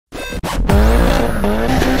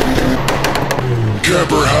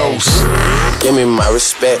Camber House. Give me my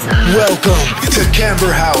respect. Welcome to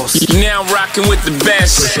Camber House. You now rocking with the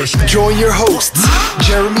best. Join your hosts,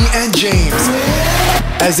 Jeremy and James,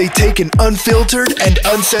 as they take an unfiltered and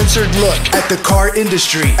uncensored look at the car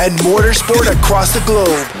industry and motorsport across the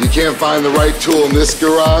globe. You can't find the right tool in this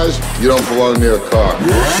garage, you don't belong near a car.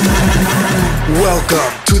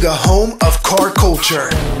 Welcome to the home of car culture.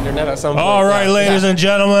 All right, ladies and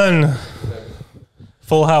gentlemen.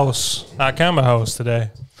 Full house at Camber House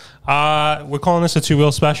today. We're calling this a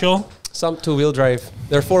two-wheel special. Some two-wheel drive.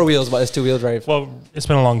 There are four wheels, but it's two-wheel drive. Well, it's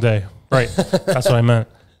been a long day. Right. That's what I meant.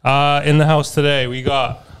 In the house today, we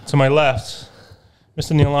got, to my left,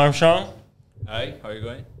 Mr. Neil Armstrong. Hi, how are you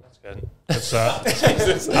going? That's good. It's,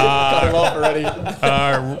 Got him off already.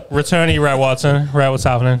 returnee Rhett Watson. Rhett, what's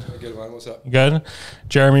happening? Good, man. What's up? Good.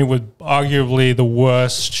 Jeremy with arguably the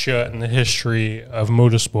worst shirt in the history of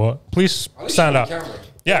motorsport. Please stand up.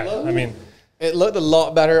 Yeah, I mean... It looked a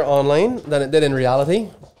lot better online than it did in reality.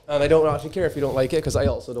 And I don't actually care if you don't like it, because I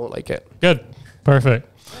also don't like it. Good. Perfect.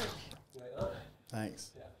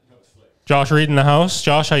 Thanks. Josh Reed in the house.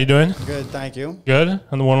 Josh, how you doing? Good, thank you. Good.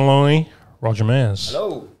 And the one and only Roger Mayers.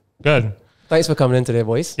 Hello. Good. Thanks for coming in today,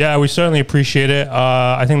 boys. Yeah, we certainly appreciate it.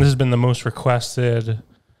 I think this has been the most requested,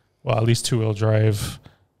 well, at least two-wheel drive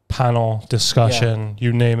panel discussion,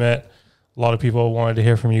 you name it. A lot of people wanted to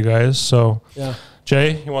hear from you guys. So, Yeah.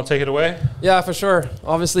 Jay, you want to take it away? Yeah, for sure.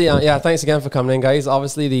 Obviously, thanks again for coming in, guys.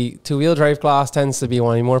 Obviously, the two-wheel drive class tends to be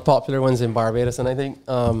one of the more popular ones in Barbados, and I think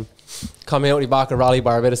coming out the back of Rally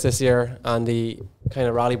Barbados this year and the kind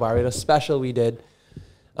of Rally Barbados special we did,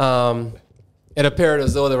 it appeared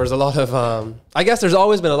as though there was a lot of, I guess there's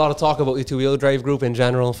always been a lot of talk about the two-wheel drive group in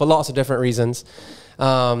general for lots of different reasons.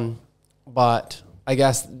 But I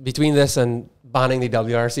guess between this and banning the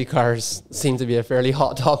WRC cars seemed to be a fairly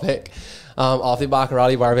hot topic off the back of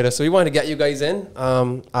Rally Barbados. So we wanted to get you guys in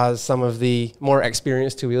as some of the more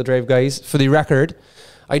experienced two-wheel drive guys. For the record,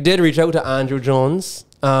 I did reach out to Andrew Jones,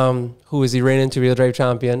 who is the reigning two-wheel drive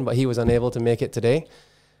champion, but he was unable to make it today.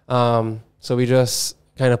 So we just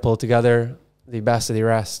kind of pulled together the best of the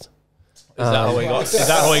rest. Is that how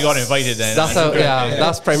we got invited then? That's how, yeah,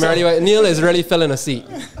 that's primarily why. Neil is really filling a seat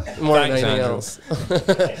more than anything else.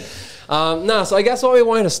 So I guess what we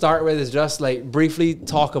wanted to start with is just like briefly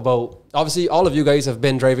talk about, obviously all of you guys have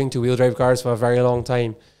been driving two-wheel drive cars for a very long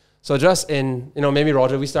time. So just in, maybe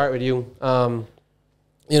Roger, we start with you.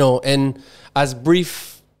 In as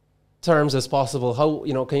brief terms as possible, how,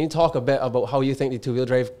 can you talk a bit about how you think the two-wheel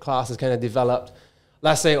drive class has kind of developed,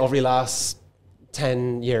 let's say over the last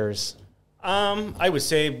 10 years? I would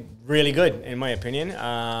say really good, in my opinion.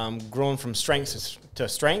 Grown from strength to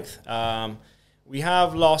strength. We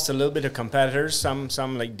have lost a little bit of competitors.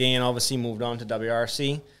 Some like Dane obviously moved on to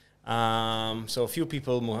WRC. So a few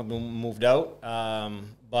people have moved out.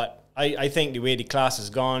 But I think the way the class has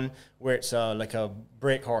gone, where it's like a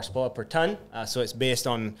brake horsepower per ton, so it's based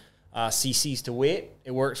on cc's to weight,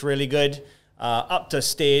 it works really good. Up to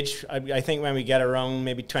stage, I think when we get around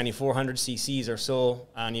maybe 2,400 cc's or so,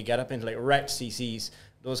 and you get up into like wrecked cc's,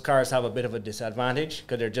 those cars have a bit of a disadvantage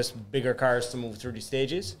because they're just bigger cars to move through the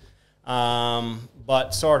stages. But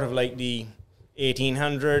sort of like the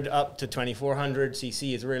 1,800 up to 2,400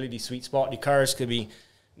 cc is really the sweet spot. The cars could be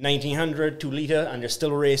 1,900, 2 litre, and they're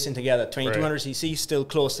still racing together. 2,200 cc, still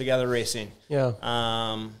close together racing. Yeah.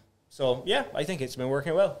 So yeah, I think it's been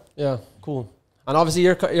working well. Yeah, cool. And obviously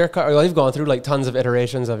your car, well, you've gone through like tons of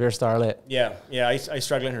iterations of your Starlet. Yeah. I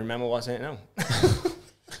struggling to remember what's in it now.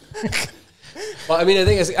 But I mean, I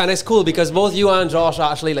think it's cool because both you and Josh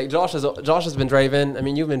actually, like Josh has been driving. I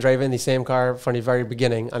mean, you've been driving the same car from the very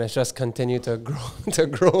beginning, and it's just continued to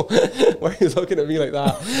grow. Why are you looking at me like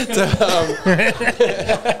that?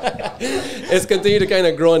 It's continued to kind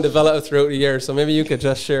of grow and develop throughout the year. So maybe you could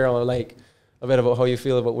just share on like a bit about how you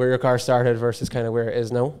feel about where your car started versus kind of where it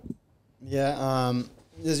is now. Yeah,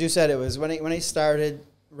 as you said, it was when I started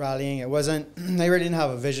rallying, it wasn't, I really didn't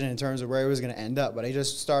have a vision in terms of where I was going to end up, but I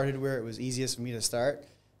just started where it was easiest for me to start.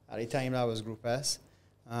 At the time, that was Group S.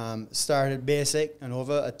 Started basic, and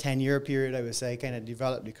over a 10-year period, I would say, kind of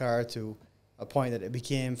developed the car to a point that it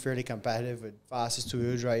became fairly competitive with fastest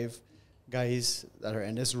two-wheel drive guys that are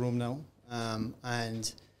in this room now.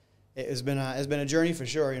 And it's been a journey for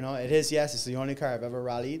sure. It is, yes, it's the only car I've ever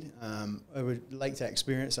rallied. I would like to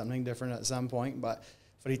experience something different at some point, but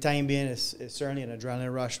for the time being, it's certainly an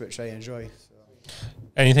adrenaline rush, which I enjoy. So.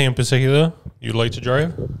 Anything in particular you'd like to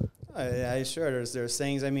drive? Yeah, sure. There's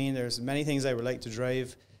things. I mean, there's many things I would like to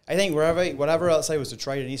drive. I think whatever else I was to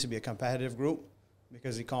try, there needs to be a competitive group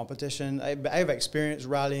because the competition. I have experience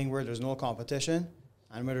rallying where there's no competition,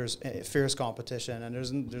 and where there's fierce competition, and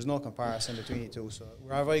there's no comparison between the two. So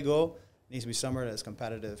wherever I go, it needs to be somewhere that's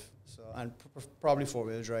competitive. So and probably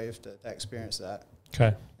 4-wheel drive to experience that.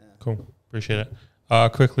 Okay, cool. Appreciate it.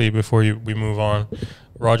 Quickly before we move on,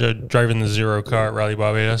 Roger, driving the Zero car at Rally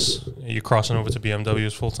Barbados, are you crossing over to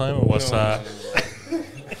BMWs full time, or what's that?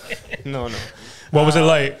 No. What was it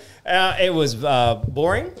like? It was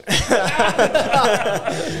boring,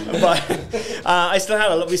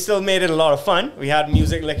 but we still made it a lot of fun. We had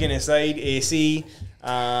music licking inside, AC,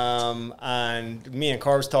 and me and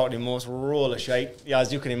Corbs talked the most roll of shite,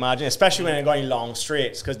 as you can imagine, especially when I'm going long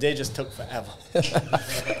straights, because they just took forever.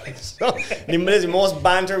 So, this is the most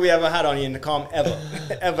banter we ever had on the intercom ever.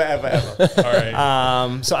 All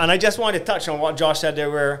right. So, and I just wanted to touch on what Josh said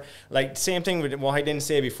there, where, like, same thing with what I didn't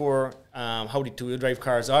say before, how the two-wheel drive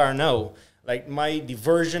cars are now. Like, the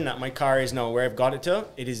version that my car is now, where I've got it to,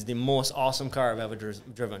 it is the most awesome car I've ever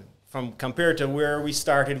driven. From compared to where we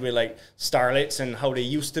started with, like, Starlets and how they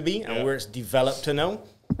used to be, and where it's developed to now,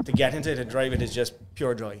 to get into it, to drive it is just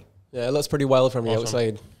pure joy. Yeah, it looks pretty wild from the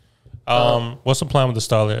outside. What's the plan with the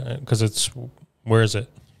Starlet? Because where is it?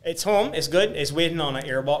 It's home. It's good. It's waiting on an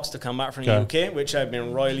airbox to come back from the UK, which I've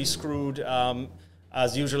been royally screwed.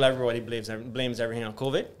 As usual, everybody blames everything on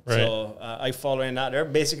COVID. Right. So I follow in that there.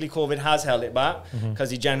 Basically, COVID has held it back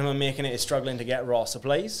because the gentleman making it is struggling to get raw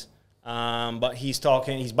supplies. But he's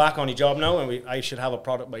back on the job now, and I should have a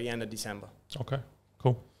product by the end of December. Okay,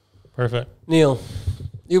 cool. Perfect. Neil,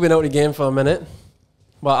 you've been out of the game for a minute.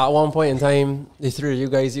 But at one point in time, the three of you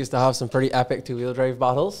guys used to have some pretty epic two-wheel drive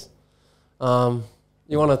battles. You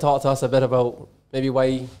want to talk to us a bit about maybe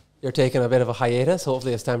why you're taking a bit of a hiatus?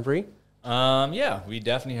 Hopefully it's temporary. Yeah, we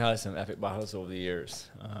definitely had some epic battles over the years.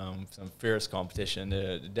 Some fierce competition.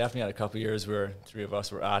 Definitely had a couple of years where three of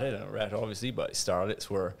us were at it, and Rhett obviously, but Starlets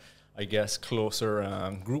were, I guess,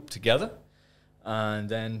 closer grouped together. And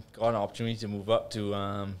then got an opportunity to move up to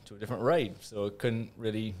a different ride, so couldn't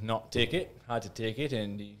really not take it. Had to take it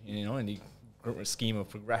in the scheme of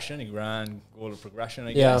progression, the grand goal of progression,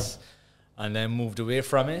 I guess. And then moved away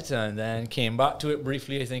from it, and then came back to it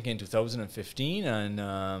briefly, I think, in 2015,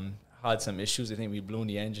 and had some issues. I think we blew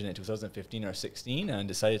the engine in 2015 or 16, and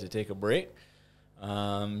decided to take a break.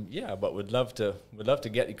 But would love to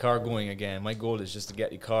get the car going again. My goal is just to get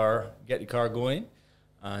the car going,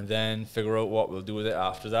 and then figure out what we'll do with it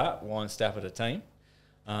after that, one step at a time.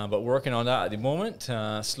 But working on that at the moment,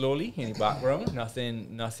 slowly in the background.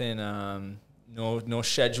 Nothing. No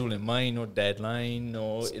schedule in mind, no deadline,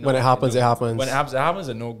 when it happens, it happens. When it happens,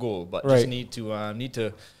 and no goal. But just need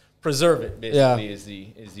to preserve it.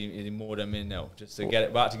 Basically, is the mode I'm in now. Just to get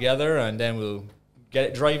it back together, and then we'll get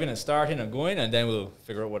it driving and starting and going, and then we'll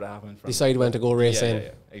figure out what happened. Decide when to go racing.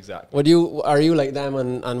 Yeah, exactly. Are you like them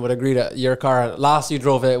and would agree that your car, last you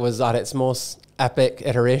drove it, was at its most epic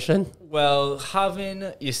iteration? Well,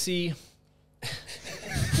 you see.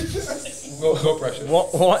 No pressure.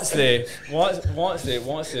 Once they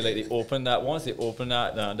open that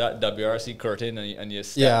WRC curtain and you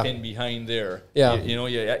step in behind there,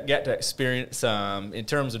 you get to experience in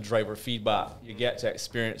terms of driver feedback, you get to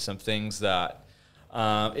experience some things that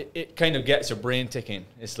it kind of gets your brain ticking.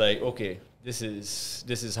 It's like, okay, this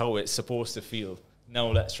is how it's supposed to feel. Now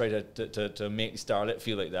let's try to make the Starlet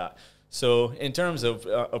feel like that. So in terms of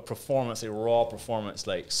performance, a raw performance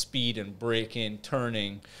like speed and braking,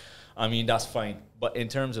 turning, I mean, that's fine. But in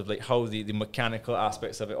terms of like how the mechanical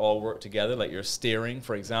aspects of it all work together, like your steering,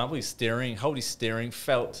 for example, how the steering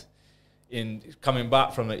felt in coming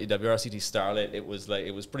back from the WRC Starlet, it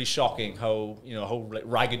was pretty shocking how like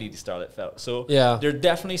raggedy the Starlet felt. So there are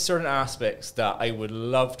definitely certain aspects that I would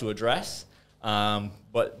love to address,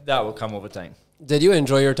 but that will come over time. Did you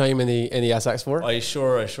enjoy your time in the SX4? I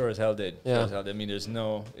sure as hell did. Yeah. I mean, there's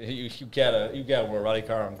no you get a rally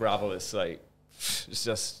car on gravel. It's like it's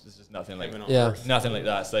just nothing like nothing like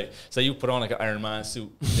that. It's like you put on like an Iron Man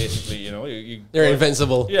suit, basically. You're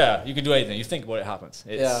invincible. Yeah, you can do anything. You think about it happens.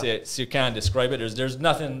 It's you can't describe it. There's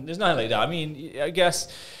nothing like that. I mean, I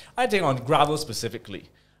guess I think on gravel specifically.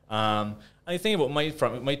 I think about my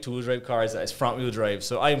two-wheel drive car is that it's front wheel drive.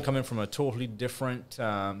 So I am coming from a totally different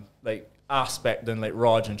aspect than like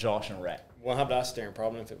Raj and Josh and Rhett. We'll have that steering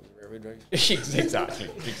problem if it was rear wheel drive. exactly.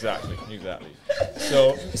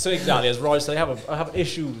 So exactly as Raj said, I have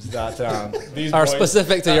issues that these are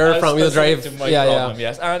specific to your front wheel drive. To my problem,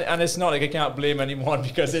 yes, and it's not like I can't blame anyone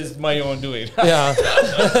because it's my own doing. Yeah.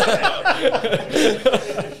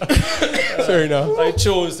 Fair enough. I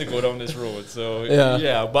chose to go down this road, so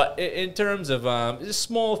yeah. But in terms of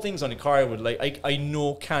small things on the car, I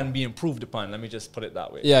know can be improved upon. Let me just put it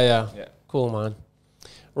that way. Yeah. Cool, man.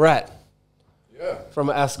 Rhett. Yeah. From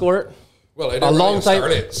an Escort. Well, I a didn't long really time.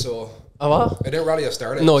 start it, so Oh, what? I didn't really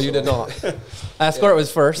start it. No, so. you did not. Escort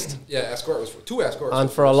was first, Yeah, Escort was two Escorts. and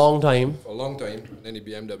were for a first. long time, For a long time, and then the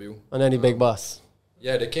BMW. and then the big bus.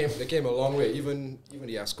 Yeah, they came a long way. Even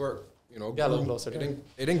the Escort, you know, Yeah, a little grew- closer it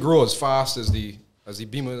there. didn't grow as fast as the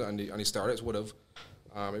Beamer and the Starlets would have.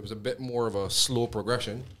 It was a bit more of a slow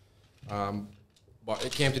progression, but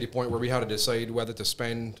it came to the point where we had to decide whether to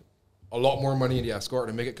spend a lot more money in the Escort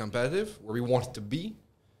to make it competitive, where we wanted to be,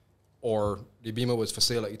 or the Beamer was for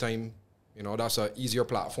sale at the time. You know, that's a easier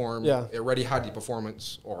platform. Yeah. It already had the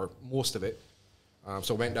performance, or most of it,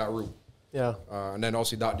 so went that route. Yeah, And then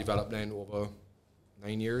obviously that developed then over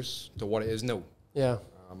 9 years to what it is now. yeah,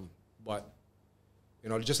 But, you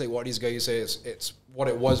know, just like what these guys say, it's what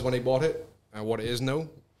it was when they bought it and what it is now,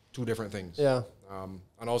 two different things. yeah.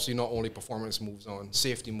 And also not only performance moves on,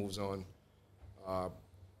 safety moves on.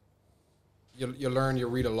 You learn, you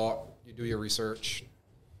read a lot, you do your research.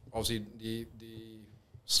 Obviously the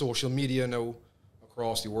social media now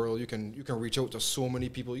across the world, you can reach out to so many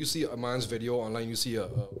people. You see a man's video online, you see a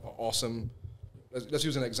awesome, let's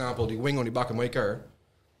use an example, the wing on the back of my car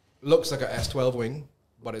looks like a S12 wing,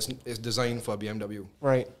 but it's designed for a BMW.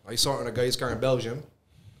 Right. I saw it on a guy's car in Belgium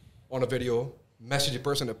on a video, messaged the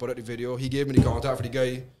person that put out the video, he gave me the contact for the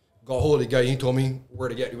guy, got hold of the guy, he told me where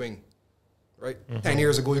to get the wing. Right? 10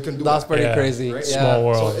 years ago you couldn't do That's that. pretty Yeah. crazy. Right? Yeah. Small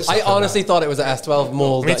world. So it's I stuff like honestly that. thought it was a S12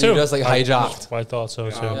 mold Me that too. you just like hijacked. I thought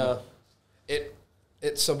so too. Yeah.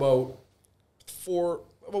 It's about 4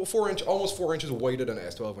 inch, almost 4 inches wider than an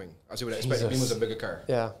S12 wing. As you would expect, the Jesus. Beamer was a bigger car.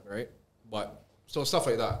 Yeah. Right? But so stuff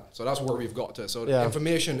like that. So that's where we've got to. So Yeah.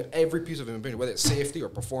 information, every piece of information, whether it's safety or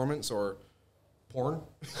performance or porn,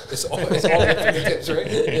 it's all at your fingertips,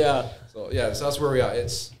 right? Yeah. So yeah, so that's where we are.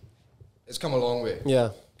 It's come a long way. Yeah.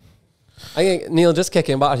 I think, Neil, just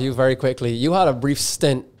kicking back to you very quickly. You had a brief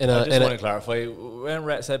stint in I a. just In want to a clarify. When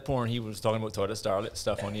Rhett said porn, he was talking about Toyota Starlet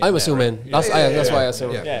stuff on the I'm internet, assuming. right? That's why I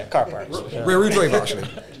assume. Yeah. Yeah, car parts. Rear drive actually.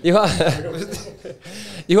 You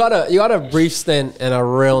had, you had a brief stint in a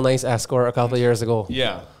real nice Escort a couple of years ago.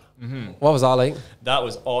 Yeah. What was that like? That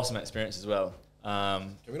was awesome experience as well.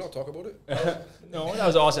 Can we not talk about it? No, that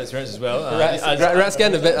was an awesome experience as well. Rhett's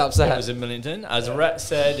getting a bit It upset. was in Millington. As Rhett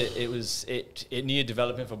said, it needed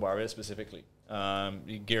development for Barbados specifically.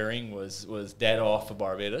 The gearing was dead off for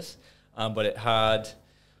Barbados, but it had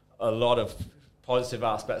a lot of positive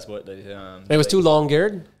aspects about it. It was too long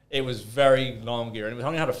geared. It was very long gearing. It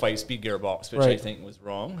only had a 5-speed gearbox, which I Right. think was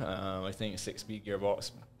wrong. I think a 6-speed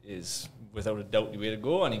gearbox is without a doubt the way to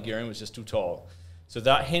go, and the gearing was just too tall. So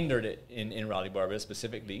that hindered it in Rally Barbados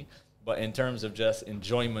specifically. But in terms of just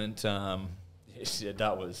enjoyment,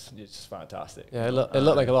 that was just fantastic. Yeah, it looked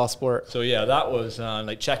like a lot of sport. So yeah, that was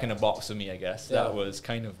like checking a box for me, I guess. Yeah. That was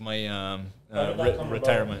kind of my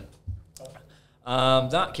retirement.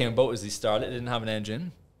 That came about as the Starlet. It didn't have an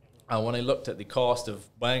engine. And when I looked at the cost of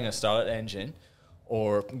buying a Starlet engine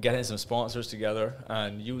or getting some sponsors together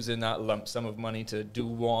and using that lump sum of money to do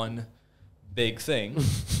one big thing,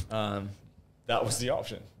 that was the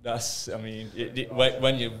option. That's, I mean,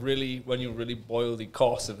 when you really boil the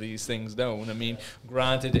cost of these things down, I mean,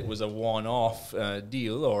 granted it was a one-off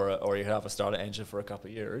deal, or you have a Starlet engine for a couple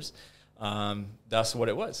of years. That's what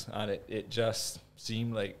it was, and it just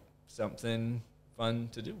seemed like something fun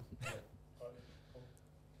to do.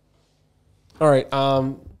 All right.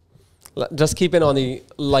 Just keeping on the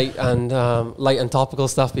light and topical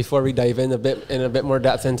stuff before we dive in a bit more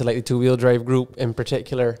depth into like the two-wheel drive group in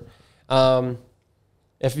particular.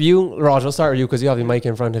 If you, Raj, I'll start with you because you have the mic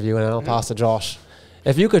in front of you, and I'll pass to Josh.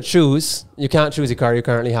 If you could choose, you can't choose the car you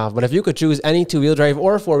currently have, but if you could choose any two-wheel drive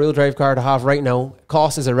or four-wheel drive car to have right now,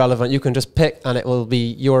 cost is irrelevant. You can just pick, and it will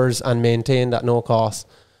be yours and maintained at no cost.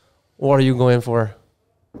 What are you going for?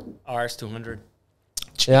 RS200.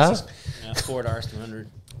 Yeah? Yeah, Ford RS200.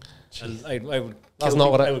 I would. That's kill not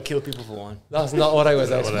people, what I would kill people for one. That's not what I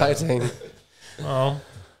was expecting. Well,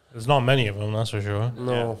 there's not many of them, that's for sure.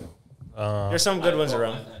 No. There's some good ones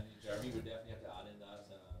around. Jeremy would definitely have to add in that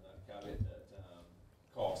caveat that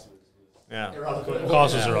cost was Yeah.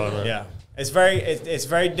 Cost is irrelevant. Yeah. It's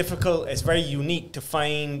very difficult. It's very unique to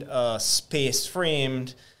find a space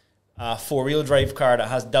framed four-wheel drive car that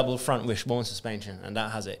has double front wishbone suspension, and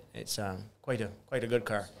that has it. It's quite a good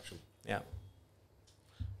car. Yeah.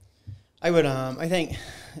 I would I think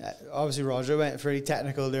obviously Roger went pretty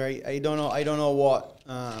technical there. I don't know what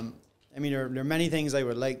I mean there are many things I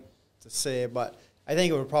would like to say, but I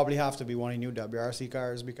think it would probably have to be one of the new WRC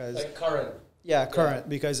cars because Like current. yeah, current,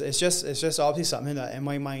 because it's just obviously something that in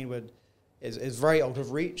my mind is very out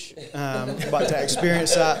of reach. But to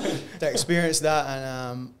experience that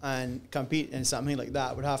and compete in something like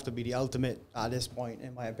that would have to be the ultimate at this point,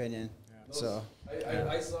 in my opinion. So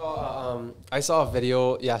I saw a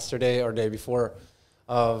video yesterday or day before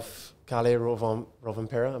of Kalle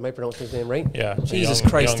Rovanpera. Am I pronouncing his name right? Yeah. Jesus Young-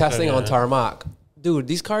 Christ, young testing kid, on yeah. tarmac. Dude,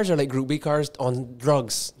 these cars are like Group B cars on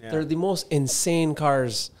drugs. Yeah. They're the most insane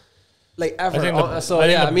cars like ever. I think the- So I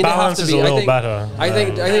think yeah, the I mean, they have balance to is be. a I little think, better. I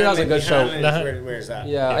think that was a good show. Where's that?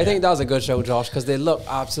 Yeah, I think that was a good show, Josh, because they look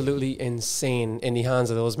absolutely insane in the hands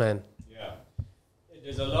of those men. Yeah,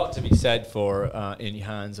 there's a lot to be said for in the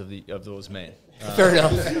hands of those men. Fair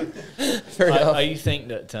enough. Fair enough. I think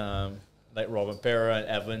that like Rovanpera and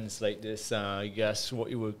Evans, like this, I guess what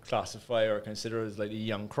you would classify or consider as like the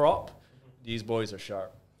young crop. These boys are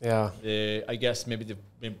sharp. Yeah. I guess maybe they've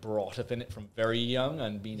been brought up in it from very young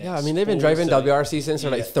and been. Yeah, I mean, they've been driving exposed to WRC since they're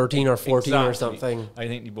like 13 or 14 or Exactly. something. I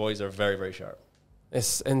think the boys are very, very sharp.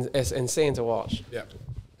 It's insane to watch. Yeah.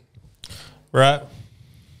 Right.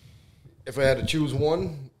 If I had to choose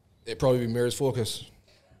one, it'd probably be Mirror's Focus.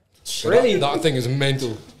 Really? That thing is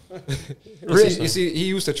mental. You see, he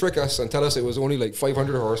used to trick us and tell us it was only like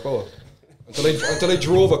 500 horsepower. Until I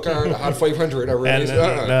drove a car that had 500, I And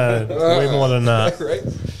realized, way more than that. right?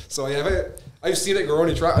 So yeah, I've seen it go on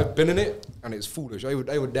the track. I've been in it, and it's foolish. I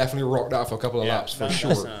would definitely rock that for a couple of laps for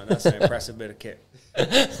sure. That's an impressive bit of kit.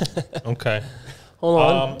 Okay. Hold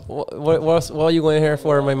on. What are you going here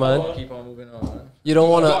for, my man? Keep on moving on. You don't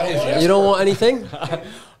want to. You don't want anything.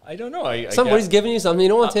 I don't know. I Somebody's guess, giving you something. You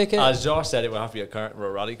don't want to take it. As Josh said, it would have to be a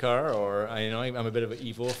rally car, or I'm a bit of an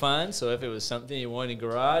Evo fan. So if it was something you want in the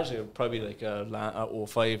garage, it would probably be like a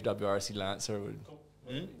 05 WRC Lancer would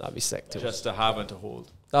That'd be sick too. just to have and to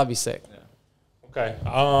hold. That'd be sick. Okay.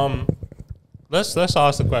 Let's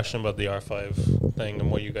ask the question about the R5 thing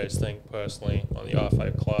and what you guys think personally on the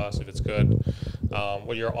R5 class, if it's good. What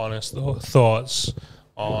are your honest thoughts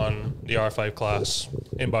on the R5 class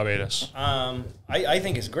in Barbados? I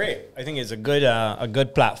think it's great. I think it's a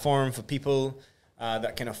good platform for people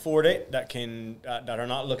that can afford it, that are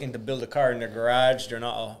not looking to build a car in their garage. They're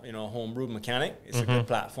not a homebrewed mechanic. It's a good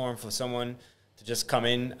platform for someone to just come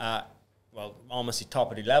in at almost the top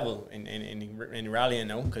of the level in rallying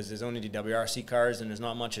now, because there's only the WRC cars and there's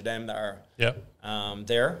not much of them that are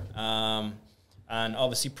there. And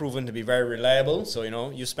obviously proven to be very reliable. So,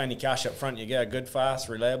 you spend the cash up front, you get a good, fast,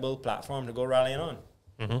 reliable platform to go rallying on.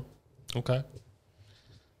 Mm-hmm. Okay.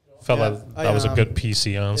 Felt like that was a good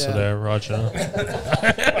PC answer there, Roger.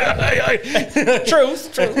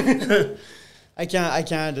 Truth. I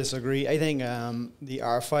can't disagree. I think the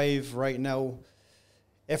R5 right now,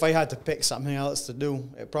 if I had to pick something else to do,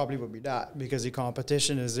 it probably would be that, because the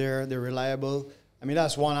competition is there, they're reliable. I mean,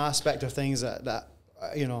 that's one aspect of things that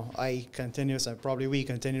we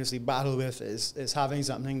continuously battle with is having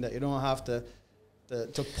something that you don't have to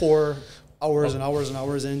pour hours and hours and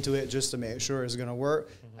hours into it just to make sure it's going to work.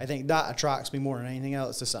 I think that attracts me more than anything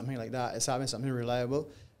else to something like that, is having something reliable.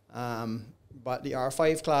 But the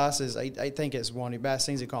R5 class is, I think it's one of the best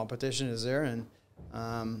things. The competition is there, and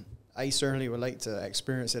I certainly would like to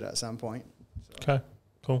experience it at some point. So. Okay,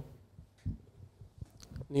 cool.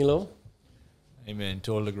 Nilo? Amen.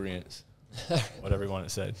 Total agreement. What everyone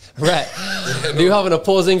has said. Right. Do you have an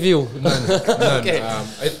opposing view? None. Okay.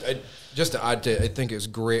 I just to add to it, I think it's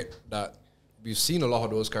great that we've seen a lot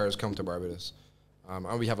of those cars come to Barbados,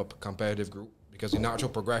 and we have a competitive group, because the natural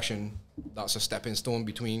progression, that's a stepping stone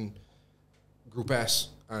between Group S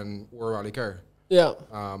and World Rally Car. Yeah.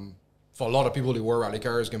 For a lot of people, the World Rally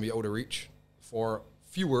Car is going to be out of reach. For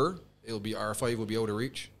fewer, it'll be R5 will be out of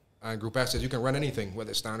reach. And Group S says you can run anything,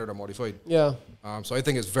 whether it's standard or modified. Yeah. So I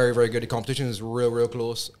think it's very, very good. The competition is real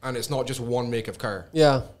close, and it's not just one make of car.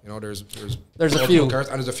 Yeah. There's a few cars,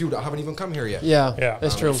 and there's a few that haven't even come here yet. Yeah.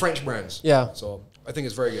 That's true. French brands. Yeah. So I think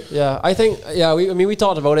it's very good. Yeah, I think we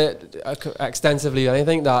talked about it extensively, and I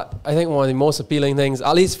think one of the most appealing things,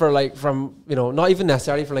 at least from not even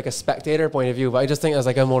necessarily from like a spectator point of view, but I just think as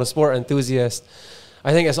like a motorsport enthusiast,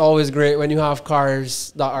 I think it's always great when you have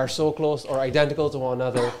cars that are so close or identical to one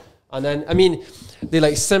another. And then, I mean,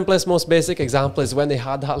 the simplest, most basic example is when they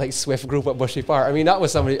had that Swift group at Bushy Park. I mean, that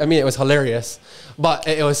was it was hilarious, but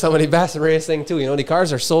it was some of the best racing too. The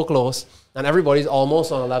cars are so close, and everybody's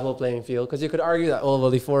almost on a level playing field. Because you could argue that,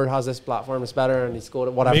 the Ford has this platform that's better, and the Skoda,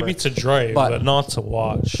 whatever. Maybe to drive, but not to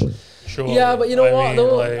watch. Sure. Yeah, but you know what?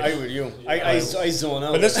 Though? I would you. I zone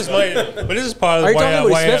out. But this is part of Are you why. talking about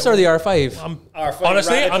the Swifts or the R5?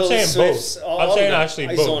 Honestly, I'm saying Swifts, both. I'm saying actually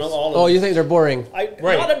I both. zone out all of Oh, them. you think they're boring? Not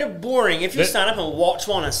that they're boring. If you stand up and watch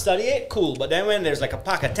one and study it, cool. But then when there's a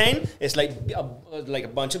pack of 10, it's like a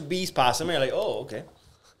bunch of bees passing me. You're like, oh, okay.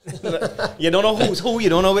 You don't know who's who. You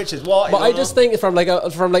don't know which is what. But I just think from like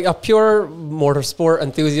a pure motorsport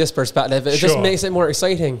enthusiast perspective, it just Sure. makes it more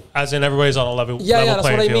exciting. As in everybody's on a level Yeah, level that's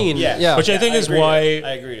what playing I field. mean. Yeah. Yeah. Which I think I is agree why there.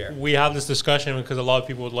 I agree there. we have this discussion, because a lot of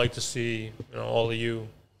people would like to see, all of you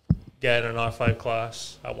get an R5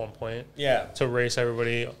 class at one point. Yeah. To race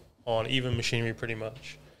everybody on even machinery pretty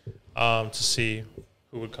much, to see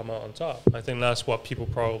who would come out on top. I think that's what people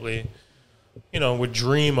probably, would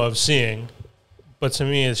dream of seeing. But to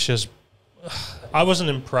me, it's just, I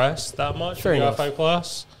wasn't impressed that much Fair with the enough. R5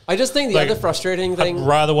 class. I just think the Like, other frustrating I'd thing.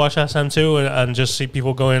 rather watch SM2 and just see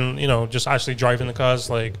people going, just actually driving the cars.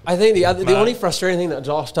 Like, I think the Matt. only frustrating thing that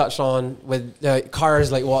Josh touched on with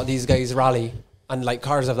cars like what these guys rally, and like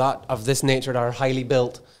cars of this nature that are highly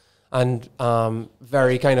built and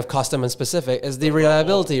very kind of custom and specific, is the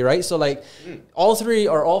reliability, right? So like all 3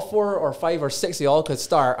 or all 4 or 5 or 6, they all could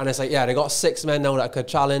start, and it's like, yeah, they got 6 men now that could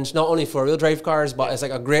challenge not only 4-wheel drive cars, but it's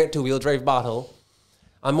like a great 2-wheel drive battle.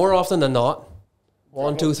 And more often than not,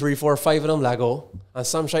 1, 2, 3, 4, 5 of them Lego, and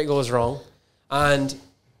some shit goes wrong. And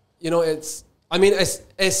it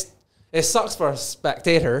sucks for a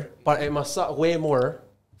spectator, but it must suck way more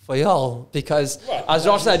for y'all, because as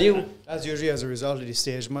Josh said, That's usually as a result of the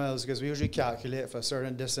stage miles, because we usually calculate for a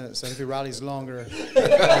certain distance, and if the rally's longer,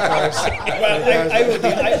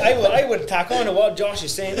 I would tack on to what Josh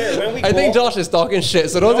is saying there. When we I think Josh is talking shit,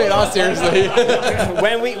 so don't take that seriously.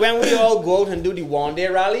 when we all go out and do the one-day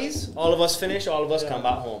rallies, all of us finish, all of us come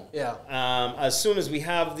back home. Yeah. As soon as we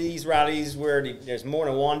have these rallies where there's more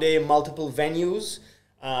than one day, multiple venues,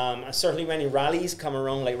 and certainly when the rallies come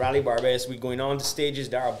around, like Rally Barbados, we're going on to stages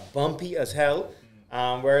that are bumpy as hell.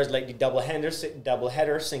 Whereas like the double header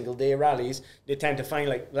single day rallies, they tend to find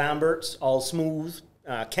like Lambert's all smooth,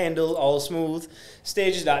 Kendall all smooth,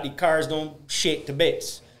 stages that the cars don't shake to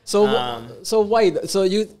bits. So why? So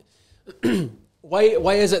you.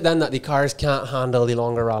 Why is it then that the cars can't handle the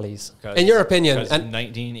longer rallies? In your opinion, and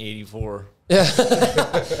 1984.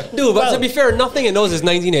 dude, but to be fair, nothing in those is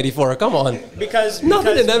 1984. Come on, Because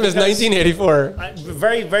nothing in them is 1984.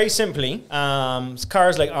 Very, very simply,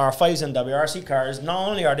 cars like R5s and WRC cars, not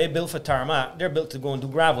only are they built for tarmac, they're built to go into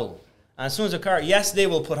gravel. And as soon as a car, yes, they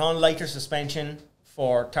will put on lighter suspension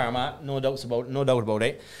for tarmac, no doubt about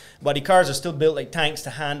it. But the cars are still built like tanks to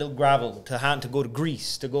handle gravel, to go to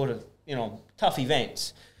grease, to go to tough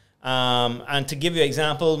events. And to give you an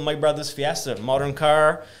example, my brother's Fiesta, modern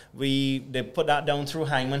car, they put that down through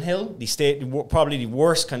Hangman Hill, probably the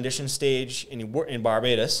worst condition stage in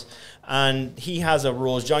Barbados, and he has a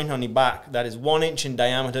rose joint on the back that is 1 inch in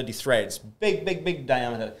diameter, the threads, big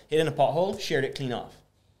diameter, hit in a pothole, sheared it clean off.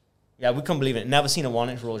 Yeah, we couldn't believe it. Never seen a 1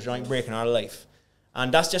 inch rose joint break in our life.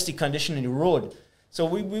 And that's just the condition in the road. So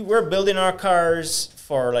we're building our cars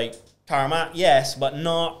for like tarmac, yes, but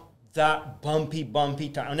not that bumpy and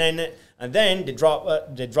then they drop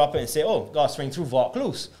it and say, oh, gotta swing through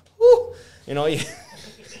Vaucluse. Woo!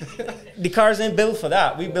 The cars ain't built for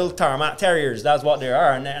that. We build tarmac terriers. That's what they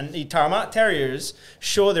are. And the tarmac terriers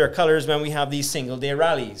show their colors when we have these single day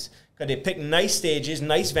rallies, because they pick nice stages,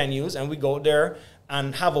 nice venues, and we go out there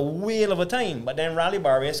and have a whale of a time. But then Rally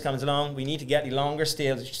Barbados comes along. We need to get the longer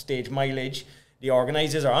stage mileage. The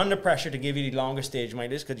organizers are under pressure to give you the longer stage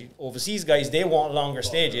mileage, because overseas guys, they want longer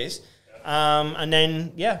stages. And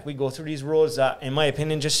then, we go through these roads that, in my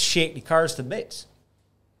opinion, just shake the cars to bits.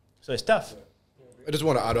 So it's tough. I just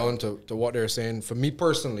want to add on to what they're saying. For me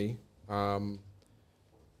personally, 50%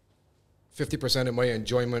 of my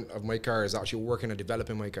enjoyment of my car is actually working and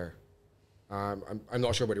developing my car. I'm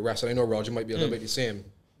not sure about the rest, and I know Roger might be a little bit the same.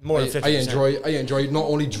 More than 50%. I enjoy not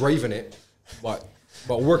only driving it, but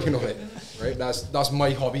working on it, right? That's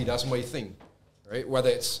my hobby. That's my thing, right? Whether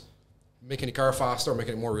it's making the car faster, or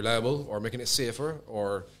making it more reliable, or making it safer,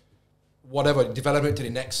 or whatever, developing it to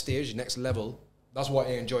the next stage, next level. That's what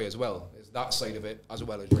I enjoy as well. Is that side of it as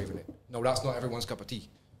well as driving it. No, that's not everyone's cup of tea.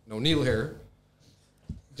 No, Neil here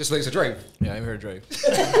just likes to drive. Yeah, I'm here to drive.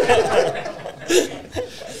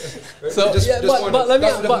 So, but let me.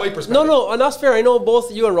 And that's fair. I know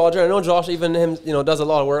both you and Roger. I know Josh, even him, does a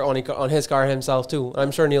lot of work on his car himself too.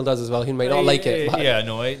 I'm sure Neil does as well. He might not like it. But Yeah,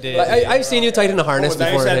 no, I've seen you tighten a harness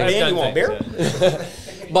before. You want beer?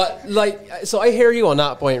 But so I hear you on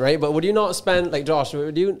that point, right? But would you not spend, like Josh?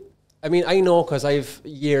 Would you? I mean, I know, because I've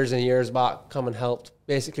years and years back come and helped,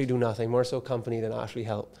 basically do nothing, more so company than actually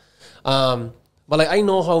help. But I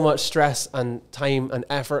know how much stress and time and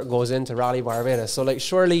effort goes into Rally Barbados. So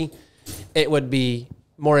surely it would be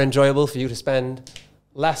more enjoyable for you to spend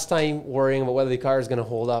less time worrying about whether the car is going to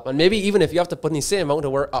hold up. And maybe even if you have to put in the same amount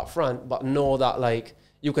of work up front, but know that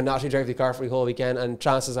you can actually drive the car for the whole weekend, and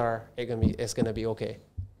chances are it's going to be okay.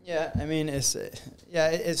 Yeah, I mean, it's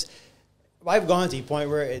I've gone to the point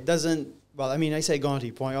where it doesn't. Well, I mean, I say gone to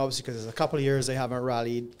the point obviously because there's a couple of years they haven't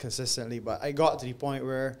rallied consistently, but I got to the point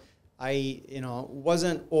where I,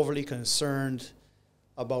 wasn't overly concerned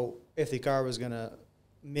about if the car was gonna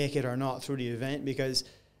make it or not through the event, because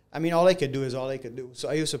I mean, all I could do is all I could do. So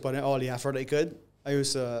I used to put in all the effort I could. I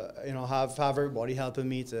used to, have everybody helping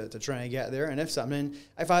me to try and get there. And if something,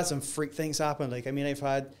 I've had some freak things happen. Like, I mean,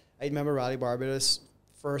 I remember Rally Barbados,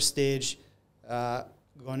 first stage,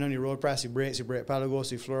 going down the road, press your brakes, your brake pedal goes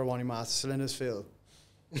to the floor, one of the master cylinders failed.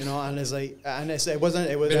 And it's like, it was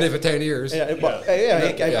been there for 10 years.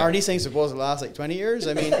 Are these things supposed to last like 20 years?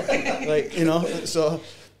 I mean, so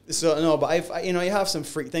no, but I've, you have some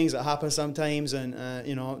freak things that happen sometimes,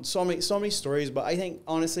 and so many stories. But I think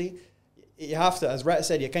honestly, you have to, as Rhett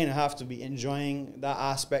said, you kind of have to be enjoying that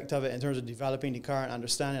aspect of it in terms of developing the car and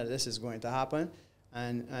understanding that this is going to happen,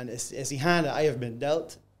 and it's the hand that I have been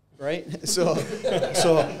dealt. Right, so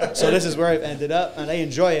this is where I've ended up, and I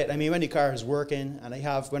enjoy it. I mean, when the car is working,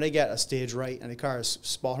 and when I get a stage right, and the car is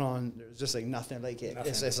spot on, there's just like nothing like it.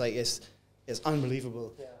 It's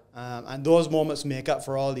unbelievable, and those moments make up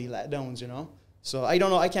for all the letdowns, So I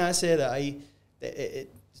don't know. I can't say that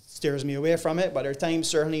it steers me away from it, but there are times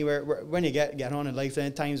certainly where when you get on in life,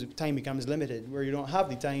 then time becomes limited, where you don't have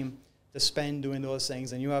the time to spend doing those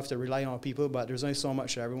things, and you have to rely on people. But there's only so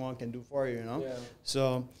much that everyone can do for you, Yeah.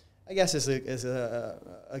 So I guess it's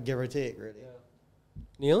a give or take, really. Yeah.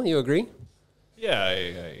 Neil, you agree? Yeah,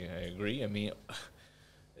 I agree. I mean,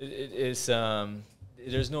 it's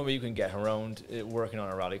there's no way you can get around it working on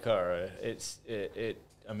a rally car.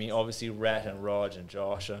 I mean, obviously, Rhett and Raj and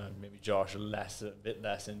Josh, maybe Josh a bit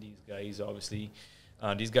less than these guys, obviously.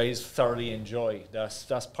 These guys thoroughly enjoy.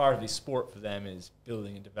 That's part of the sport for them, is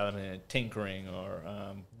building and developing and tinkering, or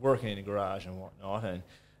working in the garage and whatnot. And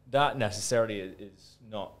that necessarily is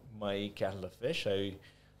not my kettle of fish. I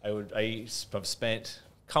have spent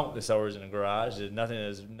countless hours in a garage.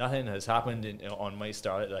 Nothing has happened on my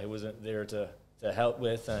start that I wasn't there to help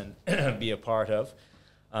with and be a part of.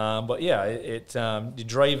 But yeah, the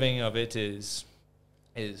driving of it is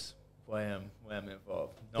why I'm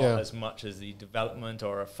involved. Not as much as the development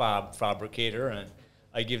or a fabricator, and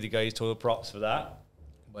I give the guys total props for that.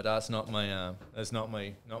 But that's not my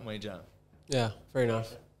jam. Yeah, fair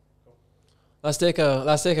enough. Let's take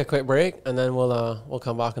a quick break, and then we'll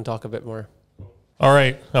come back and talk a bit more. All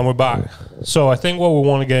right, and we're back. So I think what we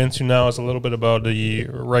want to get into now is a little bit about the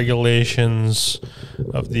regulations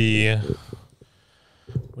of the,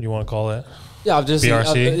 what do you want to call it? Yeah, I've just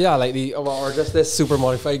BRC. or just this super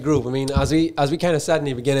modified group. I mean, as we kind of said in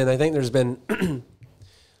the beginning, I think there's been,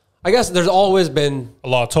 I guess there's always been a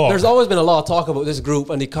lot of talk. There's always been a lot of talk about this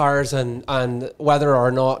group and the cars, and whether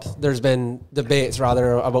or not there's been debates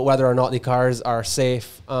rather about whether or not the cars are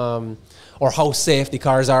safe, or how safe the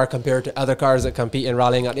cars are compared to other cars that compete in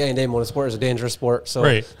rallying. At the end of the day, motorsport is a dangerous sport, so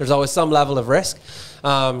there's always some level of risk.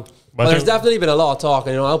 But there's definitely been a lot of talk,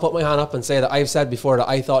 and I'll put my hand up and say that I've said before that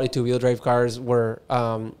I thought the two-wheel drive cars were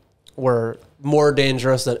more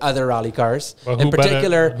dangerous than other rally cars. Well, who better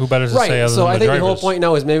to say other so than I the think drivers? the whole point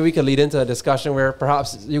now is maybe we could lead into a discussion where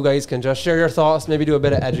perhaps you guys can just share your thoughts, maybe do a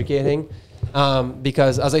bit of educating,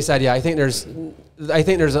 because as I said, I think there's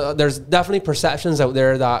definitely perceptions out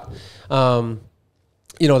there that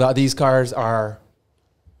that these cars are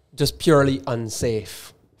just purely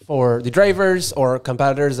unsafe for the drivers or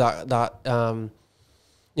competitors that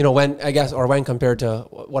when compared to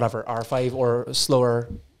whatever R5 or slower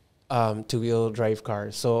two-wheel drive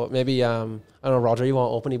cars. So maybe I don't know, Roger, you want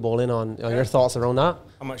to open the bowl in on your thoughts around that?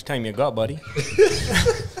 How much time you got, buddy?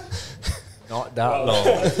 Not that long.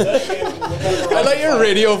 I like your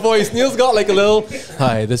radio voice. Neil's got like a little,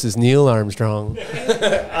 hi, this is Neil Armstrong.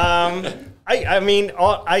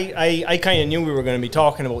 I kind of knew we were going to be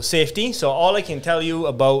talking about safety, so all I can tell you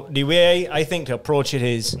about the way I think to approach it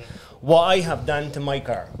is what I have done to my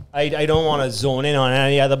car. I don't want to zone in on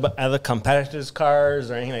any other competitors'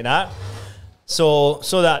 cars or anything like that, so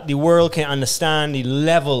that the world can understand the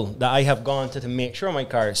level that I have gone to make sure my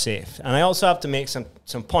car is safe. And I also have to make some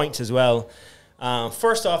points as well.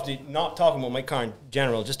 First off, not talking about my car in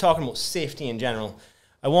general, just talking about safety in general.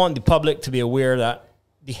 I want the public to be aware that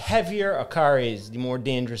the heavier a car is, the more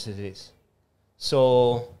dangerous it is.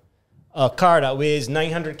 So a car that weighs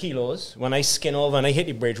 900 kilos, when I skin over and I hit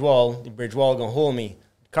the bridge wall going to hold me.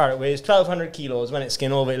 The car that weighs 1,200 kilos, when it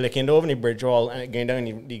skin over, it licking over the bridge wall and it going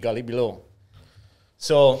down the gully below.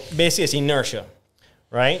 So basically it's inertia,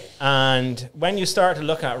 right? And when you start to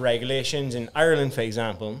look at regulations in Ireland, for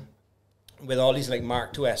example, with all these like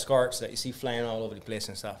Mark II Escorts that you see flying all over the place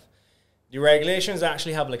and stuff, The regulations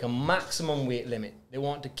actually have like a maximum weight limit. They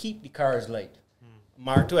want to keep the cars light.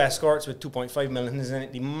 Mark II Escorts with 2.5 millimeters in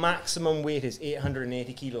it, the maximum weight is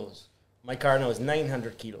 880 kilos. My car now is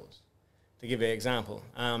 900 kilos, to give you an example.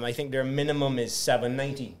 I think their minimum is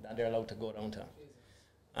 790 that they're allowed to go down to.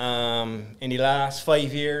 In the last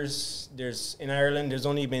 5 years, in Ireland, there's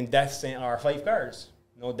only been deaths in R5 cars,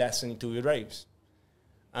 no deaths in two-wheel drives.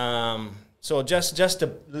 So just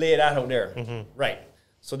to lay that out there. Right.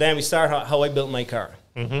 So then we start how I built my car.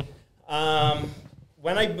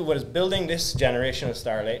 When I was building this generation of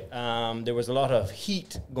Starlight, there was a lot of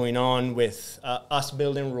heat going on with us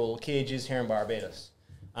building roll cages here in Barbados.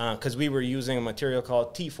 Because we were using a material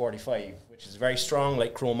called T45, which is very strong,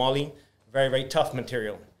 like chromoly, very, very tough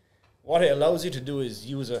material. What it allows you to do is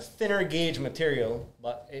use a thinner gauge material,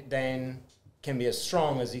 but it then can be as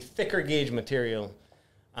strong as the thicker gauge material,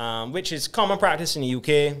 which is common practice in the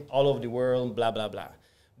UK, all over the world, blah, blah, blah.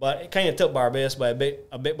 But it kind of took Barbados by a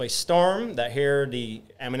bit by storm, that here the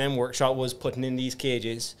M&M workshop was putting in these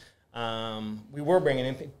cages. We were bringing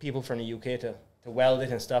in people from the UK to weld it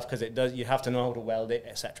and stuff, because you have to know how to weld it,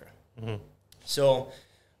 etc. So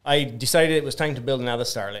I decided it was time to build another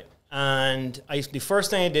Starlet. And the first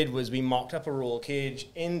thing I did was we mocked up a roll cage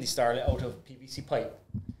in the Starlet out of PVC pipe.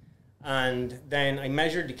 And then I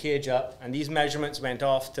measured the cage up, and these measurements went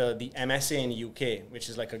off to the MSA in the UK, which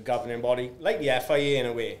is like a governing body, like the FIA in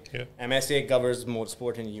a way. Yeah. MSA governs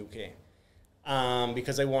motorsport in the UK.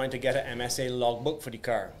 Because I wanted to get an MSA logbook for the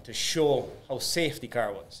car to show how safe the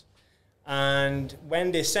car was. And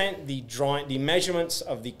when they sent the measurements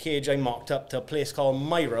of the cage I mocked up to a place called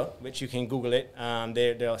Myra, which you can Google it,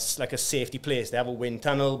 they're like a safety place. They have a wind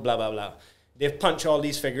tunnel, blah, blah, blah. They punch all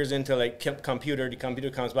these figures into like computer. The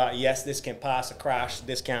computer comes back, yes, this can pass a crash.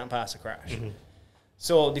 This can't pass a crash.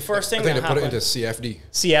 So the first thing I think that they put it into CFD.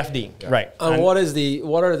 CFD, yeah. Right. And what are the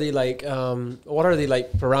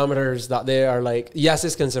parameters that they are like, yes,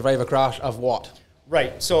 this can survive a crash of what?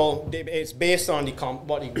 Right, so it's based on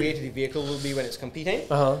what the weight of the vehicle will be when it's competing,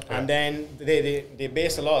 and then they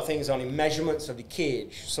base a lot of things on the measurements of the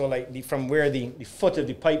cage. So like from where the foot of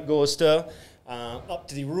the pipe goes to, up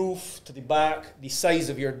to the roof, to the back, the size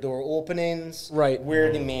of your door openings, right, where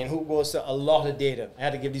the main hook goes to, a lot of data. I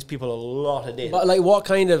had to give these people a lot of data. But like what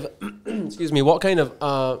kind of, excuse me, what kind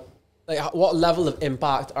of, like what level of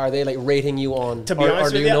impact are they like rating you on? To be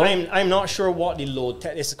honest with you, I'm not sure what the load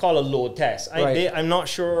test. It's called a load test. I'm not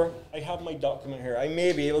sure. I have my document here. I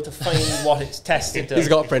may be able to find what it's tested to. He's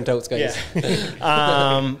got printouts, guys.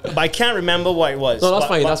 Yeah. But I can't remember what it was. No, that's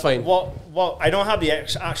fine. That's fine. What I don't have the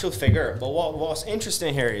actual figure. But what's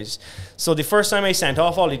interesting here is, so the first time I sent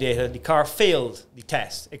off all the data, the car failed the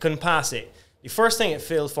test. It couldn't pass it. The first thing it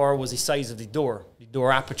failed for was the size of the door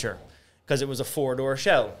aperture, because it was a 4-door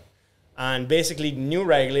shell. And basically, new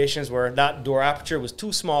regulations were that door aperture was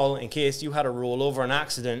too small in case you had a rollover, an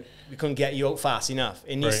accident, we couldn't get you out fast enough.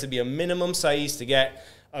 It needs to be a minimum size to get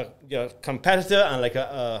a competitor and like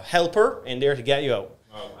a helper in there to get you out.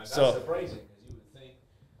 And that's surprising, because you would think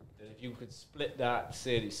that if you could split that,